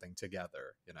doing something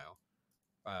together.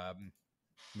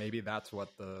 Maybe that's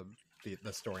what the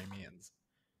story means.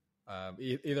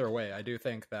 Either way, I do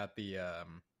think that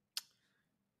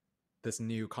this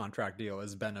new contract deal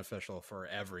is beneficial for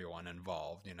everyone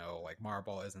involved. You know, like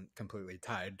Marvel isn't completely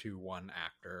tied to one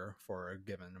actor for a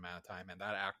given amount of time, and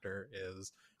that actor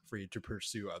is free to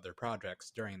pursue other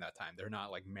projects during that time. They're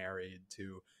not like married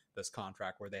to this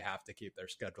contract where they have to keep their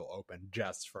schedule open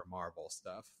just for Marvel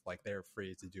stuff. Like they're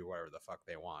free to do whatever the fuck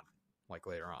they want, like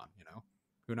later on, you know?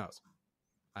 Who knows?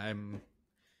 I'm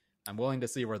willing to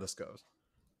see where this goes.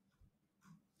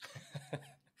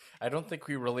 I don't think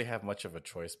we really have much of a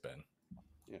choice, Ben.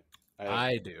 Yeah,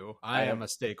 I do. I am a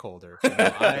stakeholder. You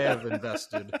know, I have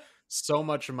invested so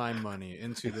much of my money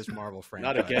into this Marvel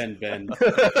franchise. Not again, Ben.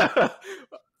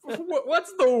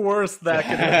 What's the worst that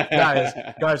could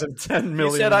guys? I'm 10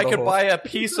 million. You said I could buy a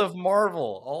piece of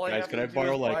Marvel. All I Guys, have can to I do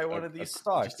borrow is like buy one of these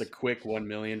stocks. just a quick 1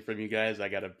 million from you guys? I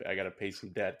gotta pay some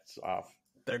debts off.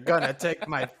 They're gonna take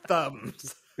my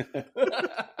thumbs.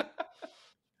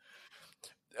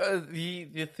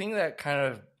 The thing that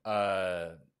kind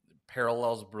of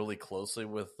parallels really closely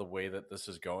with the way that this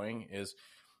is going is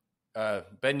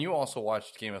Ben, you also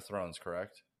watched Game of Thrones,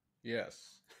 correct?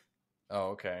 Yes.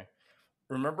 Oh, okay.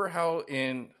 Remember how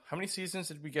many seasons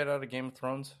did we get out of Game of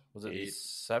Thrones? Was it 8?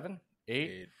 7?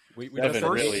 8? We Seven, the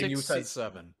first really. you said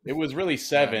 7. It was really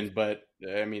 7, but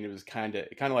I mean, it was kind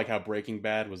of like how Breaking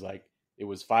Bad was like. It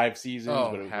was 5 seasons,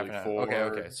 but it was half really and 4.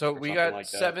 Okay. So we got like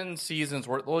 7 seasons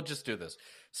worth. We'll just do this.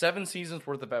 7 seasons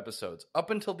worth of episodes.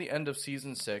 Up until the end of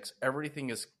season 6, everything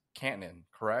is canon,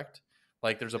 correct?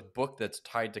 Like there's a book that's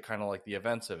tied to kind of like the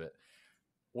events of it.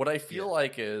 What I feel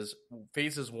like is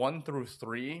phases 1 through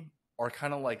 3 are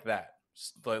kind of like that.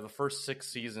 The first 6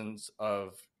 seasons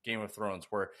of Game of Thrones,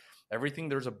 where everything,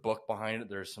 there's a book behind it.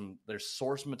 There's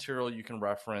source material you can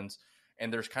reference.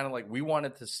 And there's kind of like, we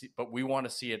want to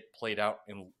see it played out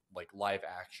in like live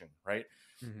action, right?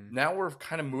 Mm-hmm. Now we're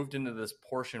kind of moved into this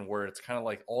portion where it's kind of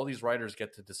like all these writers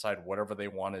get to decide whatever they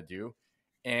want to do.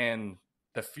 And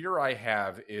the fear I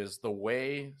have is the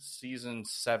way season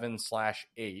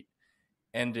 7/8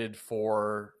 ended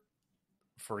for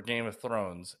Game of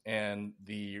Thrones, and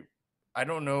I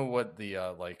don't know what the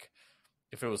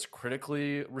if it was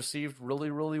critically received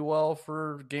really, really well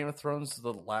for Game of Thrones,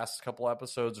 the last couple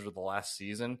episodes or the last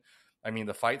season. I mean,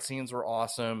 the fight scenes were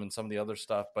awesome and some of the other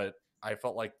stuff, but I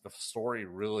felt like the story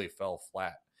really fell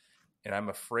flat. And I'm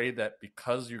afraid that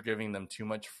because you're giving them too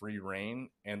much free reign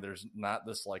and there's not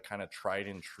this like kind of tried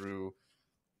and true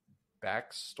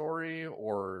backstory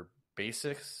or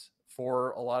basics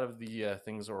for a lot of the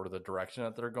things or the direction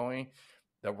that they're going,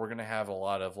 that we're going to have a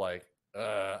lot of like,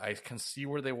 I can see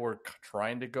where they were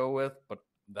trying to go with, but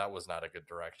that was not a good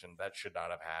direction. That should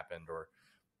not have happened, or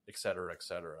et cetera, et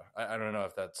cetera. I don't know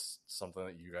if that's something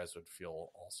that you guys would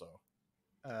feel also.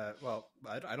 Well,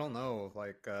 I don't know.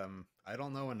 Like, I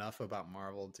don't know enough about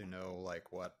Marvel to know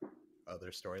like what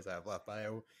other stories I have left.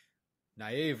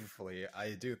 Naively,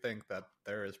 I do think that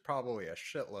there is probably a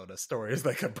shitload of stories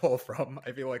they could pull from.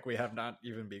 I feel like we have not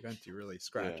even begun to really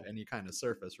scratch any kind of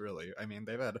surface, really. I mean,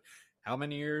 they've had how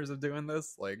many years of doing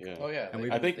this? Like,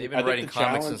 and I think they've been writing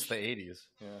comics since the 80s.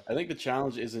 Yeah. I think the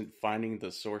challenge isn't finding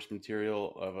the source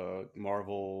material of a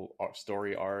Marvel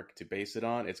story arc to base it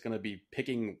on. It's going to be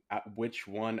picking which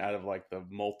one out of like the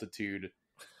multitude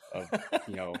of,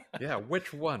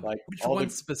 which one? Like which one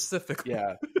specifically?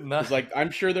 Yeah, it's like I'm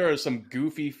sure there are some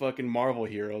goofy fucking Marvel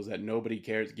heroes that nobody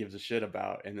gives a shit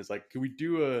about, and it's like, can we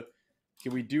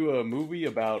do a movie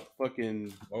about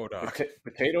fucking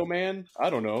Potato Man? I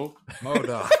don't know.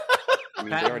 MODOK. I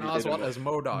mean, Patton Oswalt as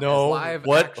MODOK. No, live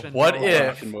what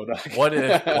if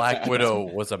MODOK. Black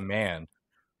Widow was a man?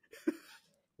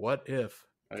 What if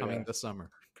coming this summer?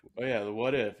 Oh yeah, the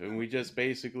what if, and we just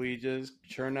basically just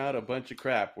churn out a bunch of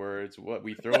crap where it's what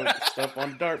we throw stuff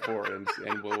on dartboard,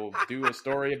 and we'll do a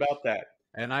story about that.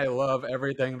 And I love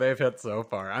everything they've hit so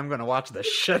far. I'm gonna watch the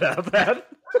shit out of that.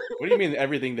 What do you mean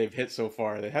everything they've hit so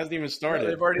far? It hasn't even started.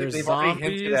 They've already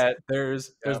hinted at.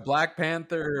 There's Black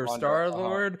Panther,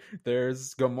 Star-Lord.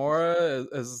 There's Gamora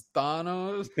as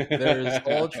Thanos. There's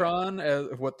Ultron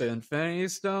with the Infinity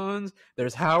Stones.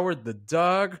 There's Howard the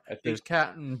Duck. There's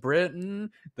Captain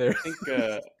Britain. I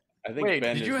think Wait,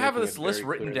 Ben did you have this list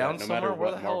written down somewhere?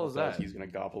 Where the hell is that? He's gonna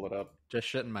gobble it up. Just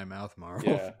shit in my mouth,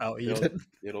 Marvel. Yeah, I'll eat it.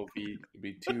 It'll be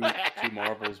two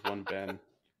Marvels, one Ben.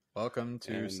 Welcome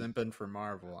to Simpin' for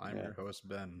Marvel. I'm your host,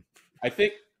 Ben. I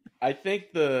think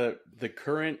the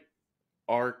current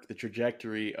arc, the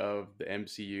trajectory of the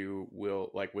MCU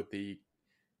will, like, with the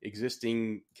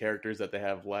existing characters that they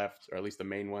have left, or at least the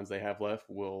main ones they have left,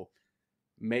 will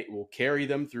carry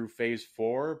them through Phase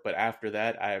 4. But after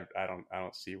that, I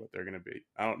don't see what they're going to be.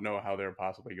 I don't know how they're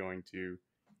possibly going to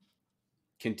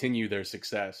continue their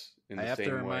success in the same way. I have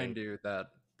to remind you that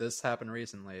this happened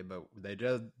recently, but they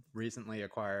did recently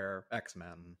acquire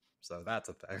X-Men, so that's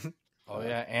a thing. Oh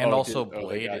yeah, and also they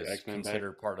Blade got is X-Men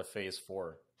considered part of Phase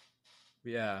 4.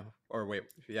 Yeah, or wait,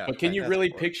 yeah. But can you really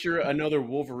Fantastic Four. picture another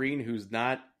Wolverine who's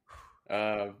not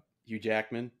Hugh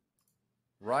Jackman?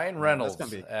 Ryan that's Reynolds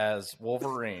gonna be- as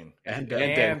Wolverine And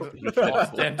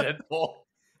Deadpool. And Deadpool.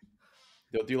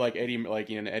 They'll do like Eddie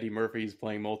Murphy's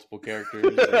playing multiple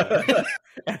characters.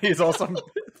 And he's also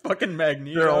fucking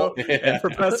Magneto and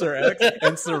Professor X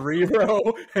and Cerebro.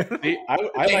 See,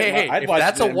 Hey, I'd if watch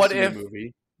that's the a what MCU if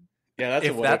movie. Yeah, that's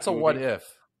if a what that's if a what movie.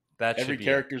 if, that Every should be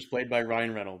character is played by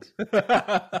Ryan Reynolds.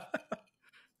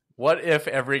 What if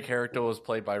every character was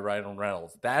played by Ryan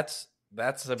Reynolds? That's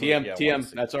a movie I wanna TM,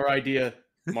 see. that's our idea.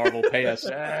 Marvel, pay us.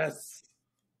 Yes.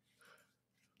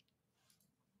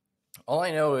 All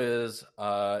I know is,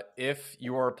 if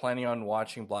you are planning on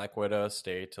watching Black Widow,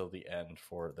 stay till the end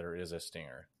for there is a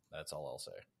stinger. That's all I'll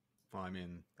say. Well, I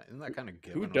mean, isn't that kind of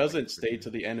given? Who doesn't stay to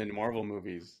the end in Marvel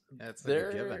movies? Yeah, it's There-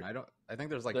 like a given. I think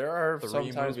there's like there are 3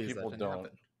 sometimes movies people that didn't don't.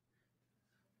 happen.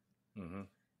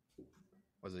 Mm-hmm.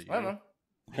 Was it you? I don't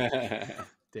know.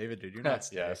 David, did you not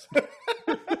stay? Yes.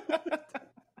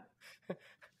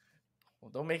 Well,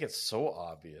 don't make it so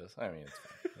obvious. I mean, it's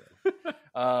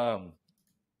fine.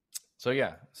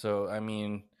 So I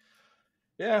mean,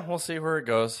 yeah, we'll see where it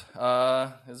goes.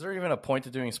 Is there even a point to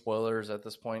doing spoilers at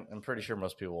this point? I'm pretty sure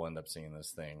most people will end up seeing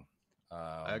this thing.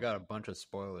 I got a bunch of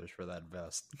spoilers for that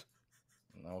vest.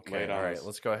 Okay, Wait, all right. honest.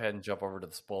 Let's go ahead and jump over to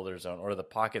the spoiler zone or the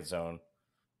pocket zone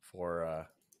for.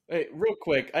 Hey, real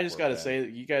quick, I just Poor got to Ben. say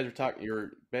that you guys were talking.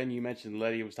 Ben, you mentioned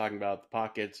Letty was talking about the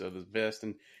pockets of the vest,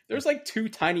 and there's like 2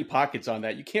 tiny pockets on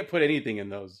that. You can't put anything in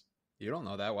those. You don't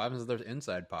know that. What happens if there's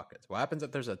inside pockets? What happens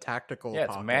if there's a tactical Yeah,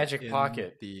 it's a pocket magic in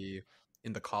pocket.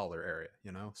 in the collar area,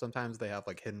 you know? Sometimes they have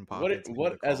like hidden pockets.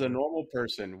 What in the as a collar. normal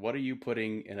person, what are you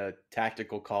putting in a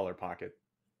tactical collar pocket?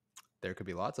 There could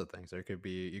be lots of things. There could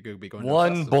be you could be going to a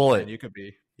One festival, bullet. and you could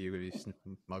be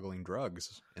smuggling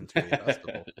drugs into a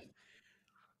festival.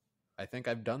 I think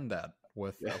I've done that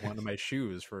with one of my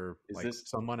shoes for Is like this-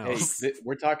 someone Hey, else.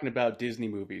 we're talking about Disney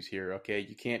movies here, okay?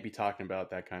 You can't be talking about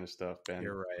that kind of stuff, Ben.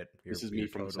 You're right. This is me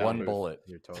from totally, one Sound bullet.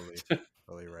 You're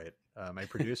totally right. My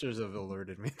producers have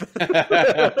alerted me.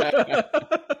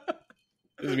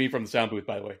 This is me from the sound booth,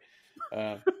 by the way.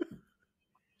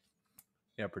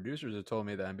 Yeah, producers have told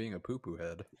me that I'm being a poo-poo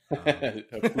head.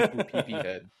 A poo-poo pee-pee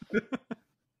head.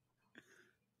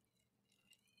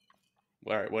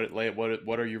 All right,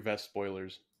 what are your vest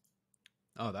spoilers?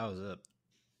 Oh, that was it.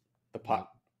 The pockets.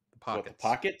 Pockets. The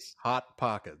pockets? Hot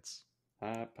pockets.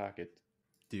 Hot pocket.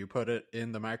 Do you put it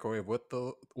in the microwave with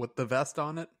the vest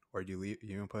on it, or do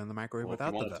you put it in the microwave Well, if you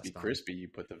without the want it to vest be on? crispy, you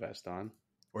put the vest on.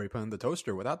 Or you put it in the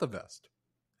toaster without the vest.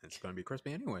 It's going to be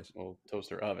crispy anyways. Well,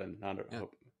 toaster oven. Yeah.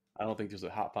 I don't think there's a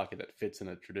hot pocket that fits in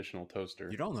a traditional toaster.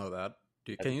 You don't know that.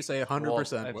 Can you say 100%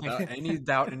 Well, I without think- any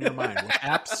doubt in your mind, with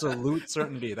absolute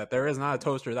certainty, that there is not a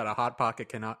toaster that a hot pocket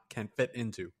can fit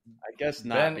into? I guess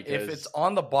not. Then, because if it's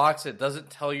on the box, it doesn't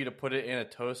tell you to put it in a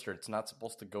toaster. It's not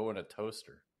supposed to go in a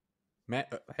toaster.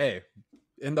 Hey,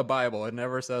 in the Bible, it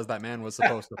never says that man was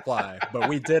supposed to fly, but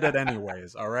we did it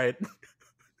anyways. All right.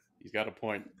 he's got a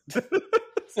point.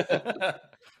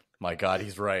 My God,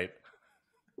 he's right.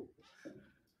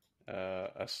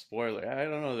 A spoiler. I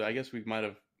don't know. I guess we might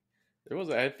have.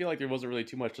 I feel like there wasn't really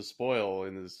too much to spoil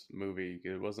in this movie.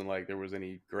 It wasn't like there was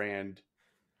any grand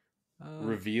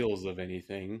reveals of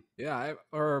anything. Yeah.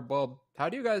 How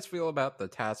do you guys feel about the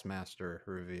Taskmaster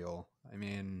reveal? I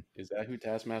mean, Is that who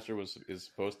Taskmaster is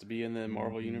supposed to be in the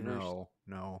Marvel universe?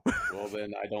 No. Well,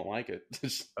 then I don't like it.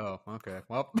 Oh, okay.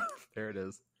 Well, there it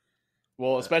is.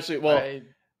 Well, especially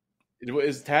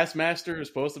is Taskmaster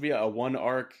supposed to be a one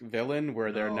arc villain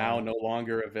where they're now no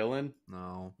longer a villain?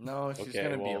 No. No, she's Okay,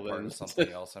 going to be a well, part then. of something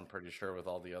else, I'm pretty sure, with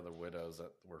all the other widows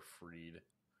that were freed.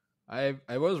 I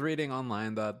was reading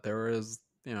online that there is,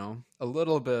 a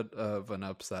little bit of an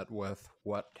upset with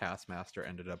what Taskmaster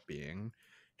ended up being,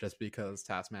 just because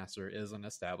Taskmaster is an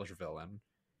established villain,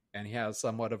 and he has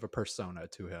somewhat of a persona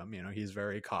to him. He's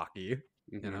very cocky,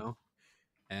 Mhm.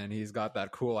 and he's got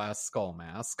that cool ass skull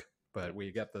mask. But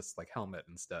we get this like helmet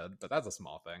instead. But that's a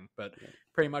small thing. But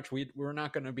pretty much we're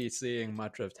not going to be seeing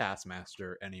much of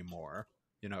Taskmaster anymore.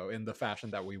 In the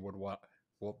fashion that we would want.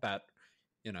 Well, that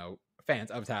fans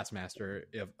of Taskmaster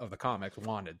of the comics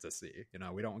wanted to see.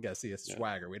 We don't get to see his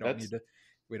swagger. We don't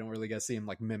we don't really get to see him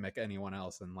like mimic anyone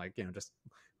else and like just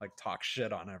like talk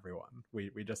shit on everyone.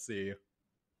 We just see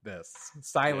this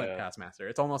silent Taskmaster.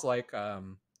 It's almost like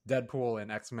Deadpool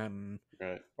in X-Men,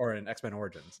 Right. or in X-Men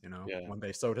Origins, when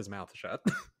they sewed his mouth shut.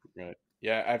 Right.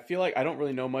 Yeah, I feel like I don't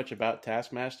really know much about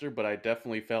Taskmaster, but I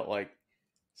definitely felt like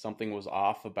something was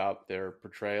off about their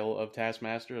portrayal of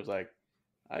Taskmaster. It was like,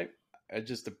 it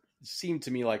just seemed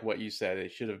to me like what you said. He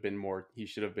should have been more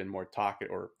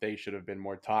talkative, or they should have been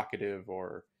more talkative,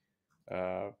 or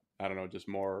I don't know, just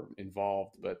more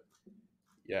involved. But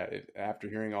yeah, after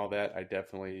hearing all that, I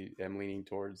definitely am leaning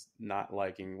towards not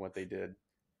liking what they did.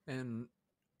 And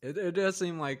it does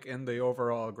seem like in the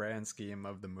overall grand scheme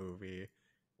of the movie,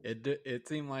 it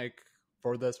seemed like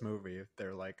for this movie,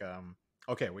 they're like,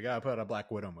 okay, we gotta put a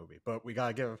Black Widow movie, but we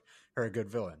gotta give her a good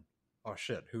villain. Oh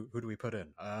shit, who do we put in?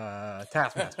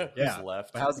 Taskmaster. Yeah. Who's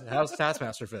left? How's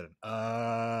Taskmaster fit in?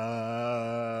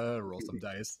 Roll some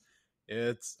dice.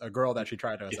 It's a girl that she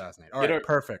tried to assassinate. All right,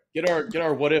 perfect. Get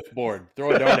our what if board.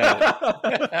 Throw a dart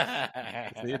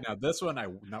at it. See, now this one I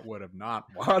would have not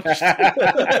watched.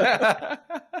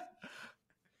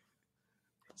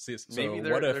 See, so maybe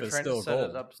what if is trying still to set gold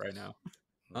it up right now?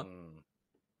 Huh?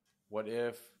 What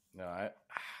if? No, I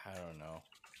don't know.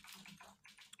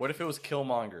 What if it was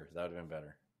Killmonger? That would have been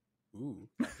better. Ooh,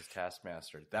 his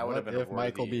Taskmaster. That would have been. If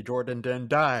Michael B. Jordan didn't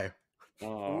die.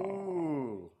 Oh.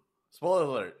 Ooh. Spoiler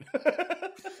alert.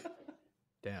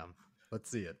 Damn. Let's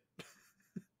see it.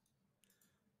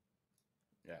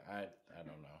 Yeah, I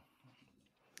don't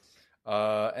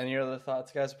know. Any other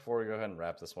thoughts, guys, before we go ahead and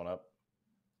wrap this one up?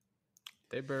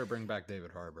 They better bring back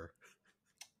David Harbour.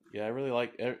 Yeah, I really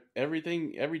like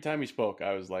everything. Every time he spoke,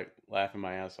 I was like laughing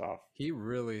my ass off. He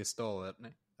really stole it.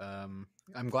 I'm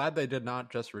glad they did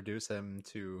not just reduce him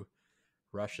to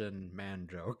Russian man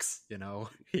jokes. You know,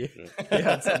 he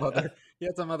had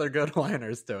some other good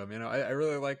liners to him. You know, I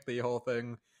really like the whole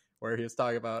thing where he was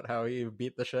talking about how he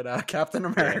beat the shit out of Captain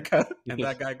America, and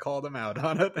that guy called him out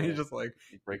on it, and he's just like,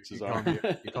 he breaks his arm.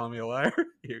 You call me a liar?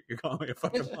 You call me a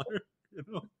fucking liar? You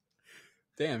know?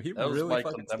 Damn, he that was really my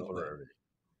fucking contemporary.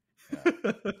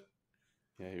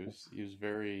 Yeah, he was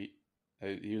very.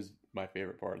 He was my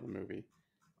favorite part of the movie.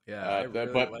 Yeah, I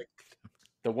really liked.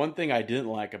 The one thing I didn't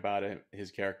like about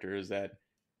his character is that,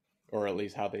 or at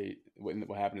least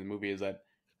what happened in the movie, is that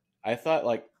I thought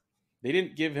like they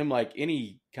didn't give him like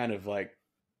any kind of like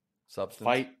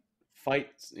substance fight,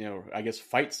 you know, I guess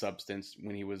fight substance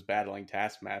when he was battling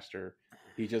Taskmaster.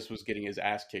 He just was getting his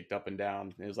ass kicked up and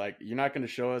down. It was like, you're not going to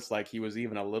show us like he was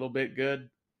even a little bit good.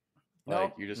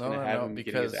 Like you're just going to have him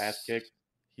getting his ass kicked.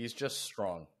 He's just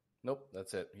strong. Nope,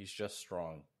 that's it. He's just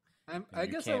strong. I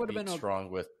guess I would have been strong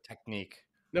with technique.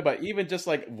 No, but even just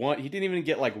like one, he didn't even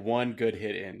get like one good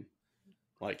hit in.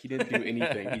 Like he didn't do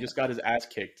anything. He just got his ass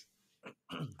kicked.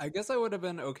 I guess I would have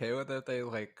been okay with it. They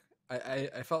like,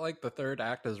 I felt like the third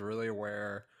act is really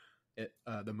where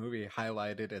the movie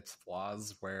highlighted its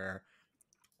flaws, where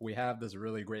we have this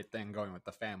really great thing going with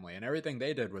the family, and everything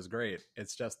they did was great.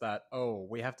 It's just that,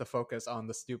 we have to focus on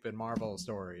the stupid Marvel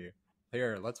story.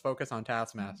 Here, let's focus on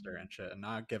Taskmaster and shit, and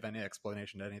not give any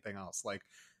explanation to anything else. Like,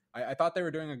 I thought they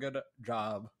were doing a good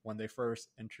job when they first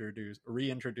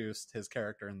reintroduced his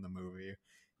character in the movie,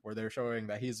 where they're showing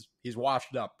that he's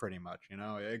washed up pretty much. You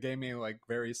know, it gave me like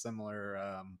very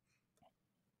similar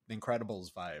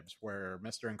Incredibles vibes, where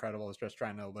Mr. Incredible is just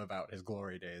trying to live out his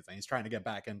glory days, and he's trying to get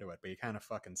back into it, but he kind of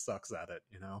fucking sucks at it,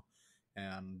 you know.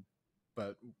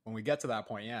 But when we get to that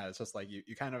point, yeah, it's just like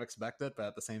you kind of expect it, but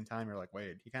at the same time, you're like,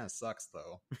 wait, he kind of sucks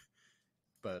though.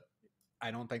 But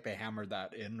I don't think they hammered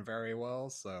that in very well,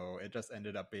 so it just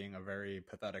ended up being a very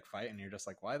pathetic fight, and you're just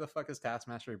like, why the fuck is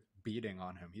Taskmaster beating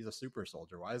on him? He's a super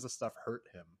soldier. Why does this stuff hurt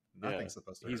him? Nothing's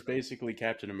supposed to hurt him. He's basically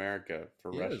Captain America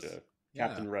for Russia.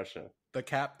 Captain Russia.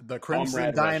 The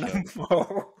Crimson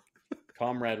Dynamo.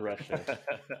 Comrade Russia.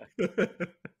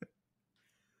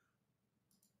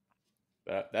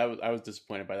 I was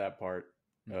disappointed by that part.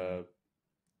 Mm-hmm.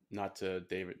 Not to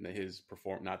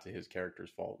not to his character's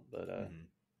fault, but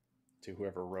to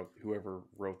whoever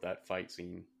wrote that fight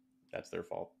scene, that's their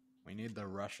fault. We need the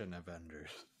Russian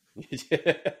Avengers.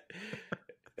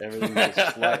 Everything is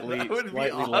slightly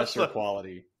awesome. Lesser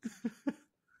quality.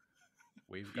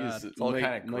 We've got all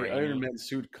kind of my Iron Man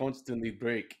suit constantly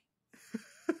break.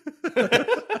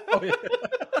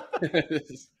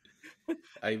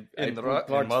 I in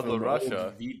Mother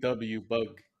Russia VW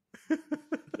bug.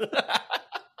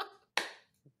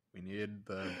 We need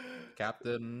the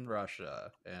Captain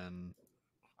Russia and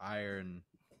Iron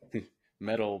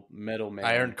metal man.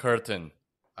 Iron Curtain.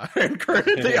 Iron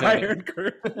Curtain. The Iron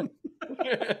Curtain.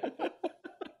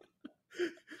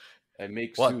 I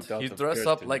make what? Suit out He of dress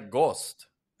curtain. up like Ghost.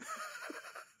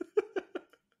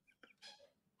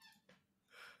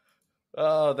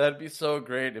 Oh, that'd be so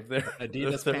great if there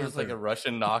was like a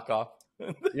Russian knockoff.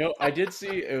 You know, I did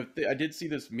see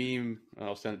this meme.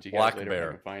 I'll send it to you guys later if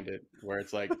I can find it. Where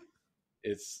it's like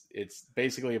It's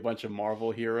basically a bunch of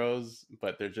Marvel heroes,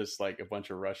 but they're just like a bunch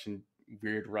of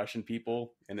weird Russian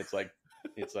people, and it's like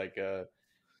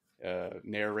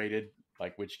narrated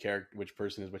like which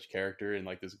person is which character in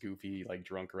like this goofy like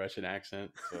drunk Russian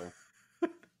accent. So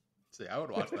see, I would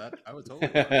watch that. I would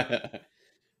totally watch that.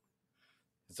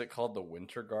 Is it called the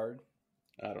Winter Guard?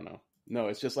 I don't know. No,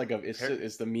 it's just like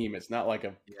it's the meme. It's not like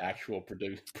a actual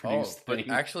produced but thing.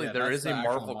 actually, Yeah, there that's is the a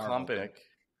actual Marvel Marvel comic. thing.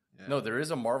 Yeah. No, there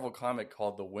is a Marvel comic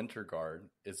called the Winter Guard.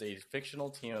 It's a fictional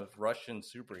team of Russian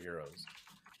superheroes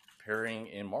appearing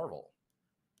in Marvel.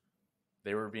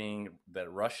 They were being the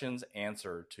Russians'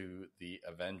 answer to the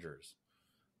Avengers.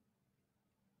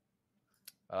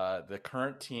 The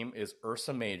current team is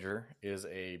Ursa Major, is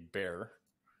a bear.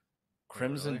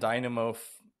 Crimson really? Dynamo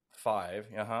 5,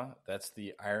 that's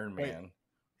the Iron Man. Wait,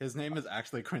 his name is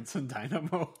actually Crimson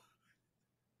Dynamo.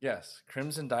 Yes,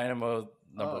 Crimson Dynamo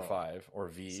number 5 or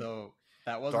V. So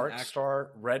that was Dark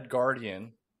Star Red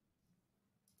Guardian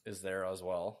is there as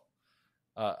well.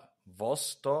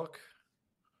 Vostok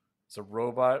is a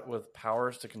robot with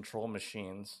powers to control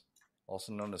machines,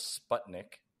 also known as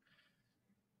Sputnik.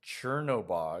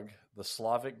 Chernobog, the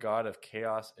Slavic god of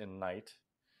chaos and night.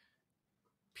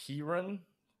 Piran,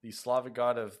 the Slavic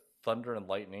god of thunder and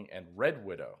lightning, and Red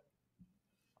Widow.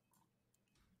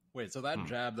 Wait, so that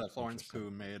jab that Florence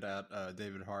Pugh made at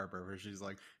David Harbour, where she's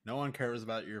like, "No one cares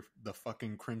about the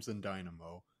fucking Crimson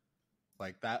Dynamo,"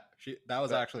 like that. That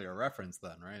was actually a reference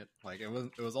then, right? Like it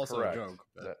was also correct. a joke.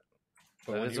 But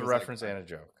that is a reference and a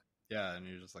joke. Yeah, and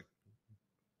you're just like,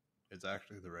 it's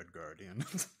actually the Red Guardian.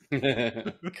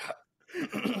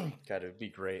 God, it'd be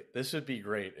great. This would be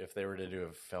great if they were to do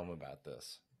a film about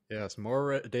this. Yes,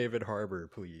 more David Harbour,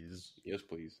 please. Yes,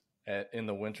 please. In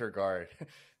the Winter Guard.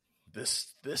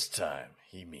 This time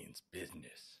he means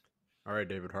business. All right,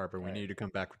 David Harbour, we need you to come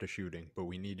back with the shooting, but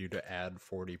we need you to add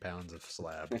 40 pounds of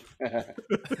slab. That's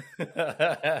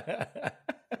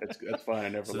fine. I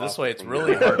never. So this way, it's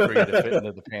really hard for you to fit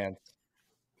into the pants.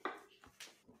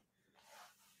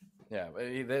 Yeah,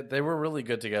 they were really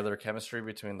good together. Chemistry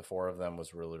between the four of them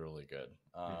was really, really good.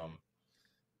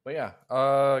 But yeah,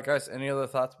 guys, any other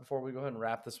thoughts before we go ahead and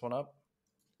wrap this one up?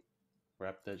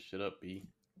 Wrap that shit up, B.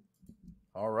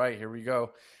 All right, here we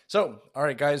go. So, all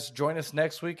right, guys, join us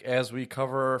next week as we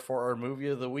cover for our movie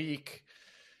of the week,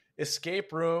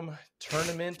 Escape Room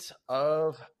Tournament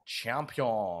of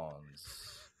Champions.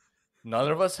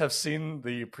 None of us have seen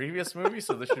the previous movie,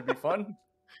 so this should be fun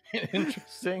and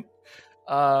interesting.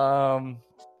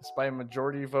 It's by a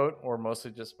majority vote, or mostly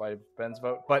just by Ben's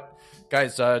vote. But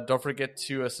guys, don't forget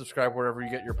to subscribe wherever you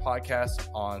get your podcasts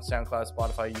on SoundCloud,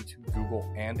 Spotify, YouTube, Google,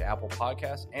 and Apple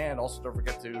Podcasts. And also don't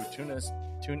forget to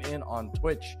tune in on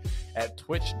Twitch at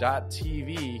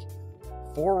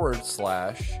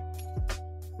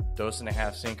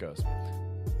twitch.tv/Dos1/2 Cinco's.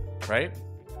 Right?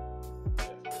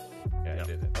 Yeah, I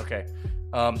did it. Okay.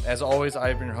 As always,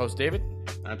 I've been your host, David.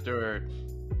 After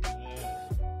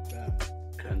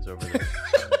Ben's over there.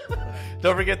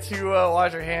 Don't forget to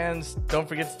wash your hands. Don't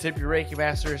forget to tip your Reiki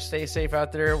master. Stay safe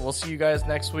out there. We'll see you guys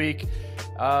next week.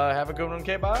 Have a good one.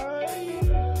 Okay,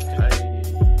 bye.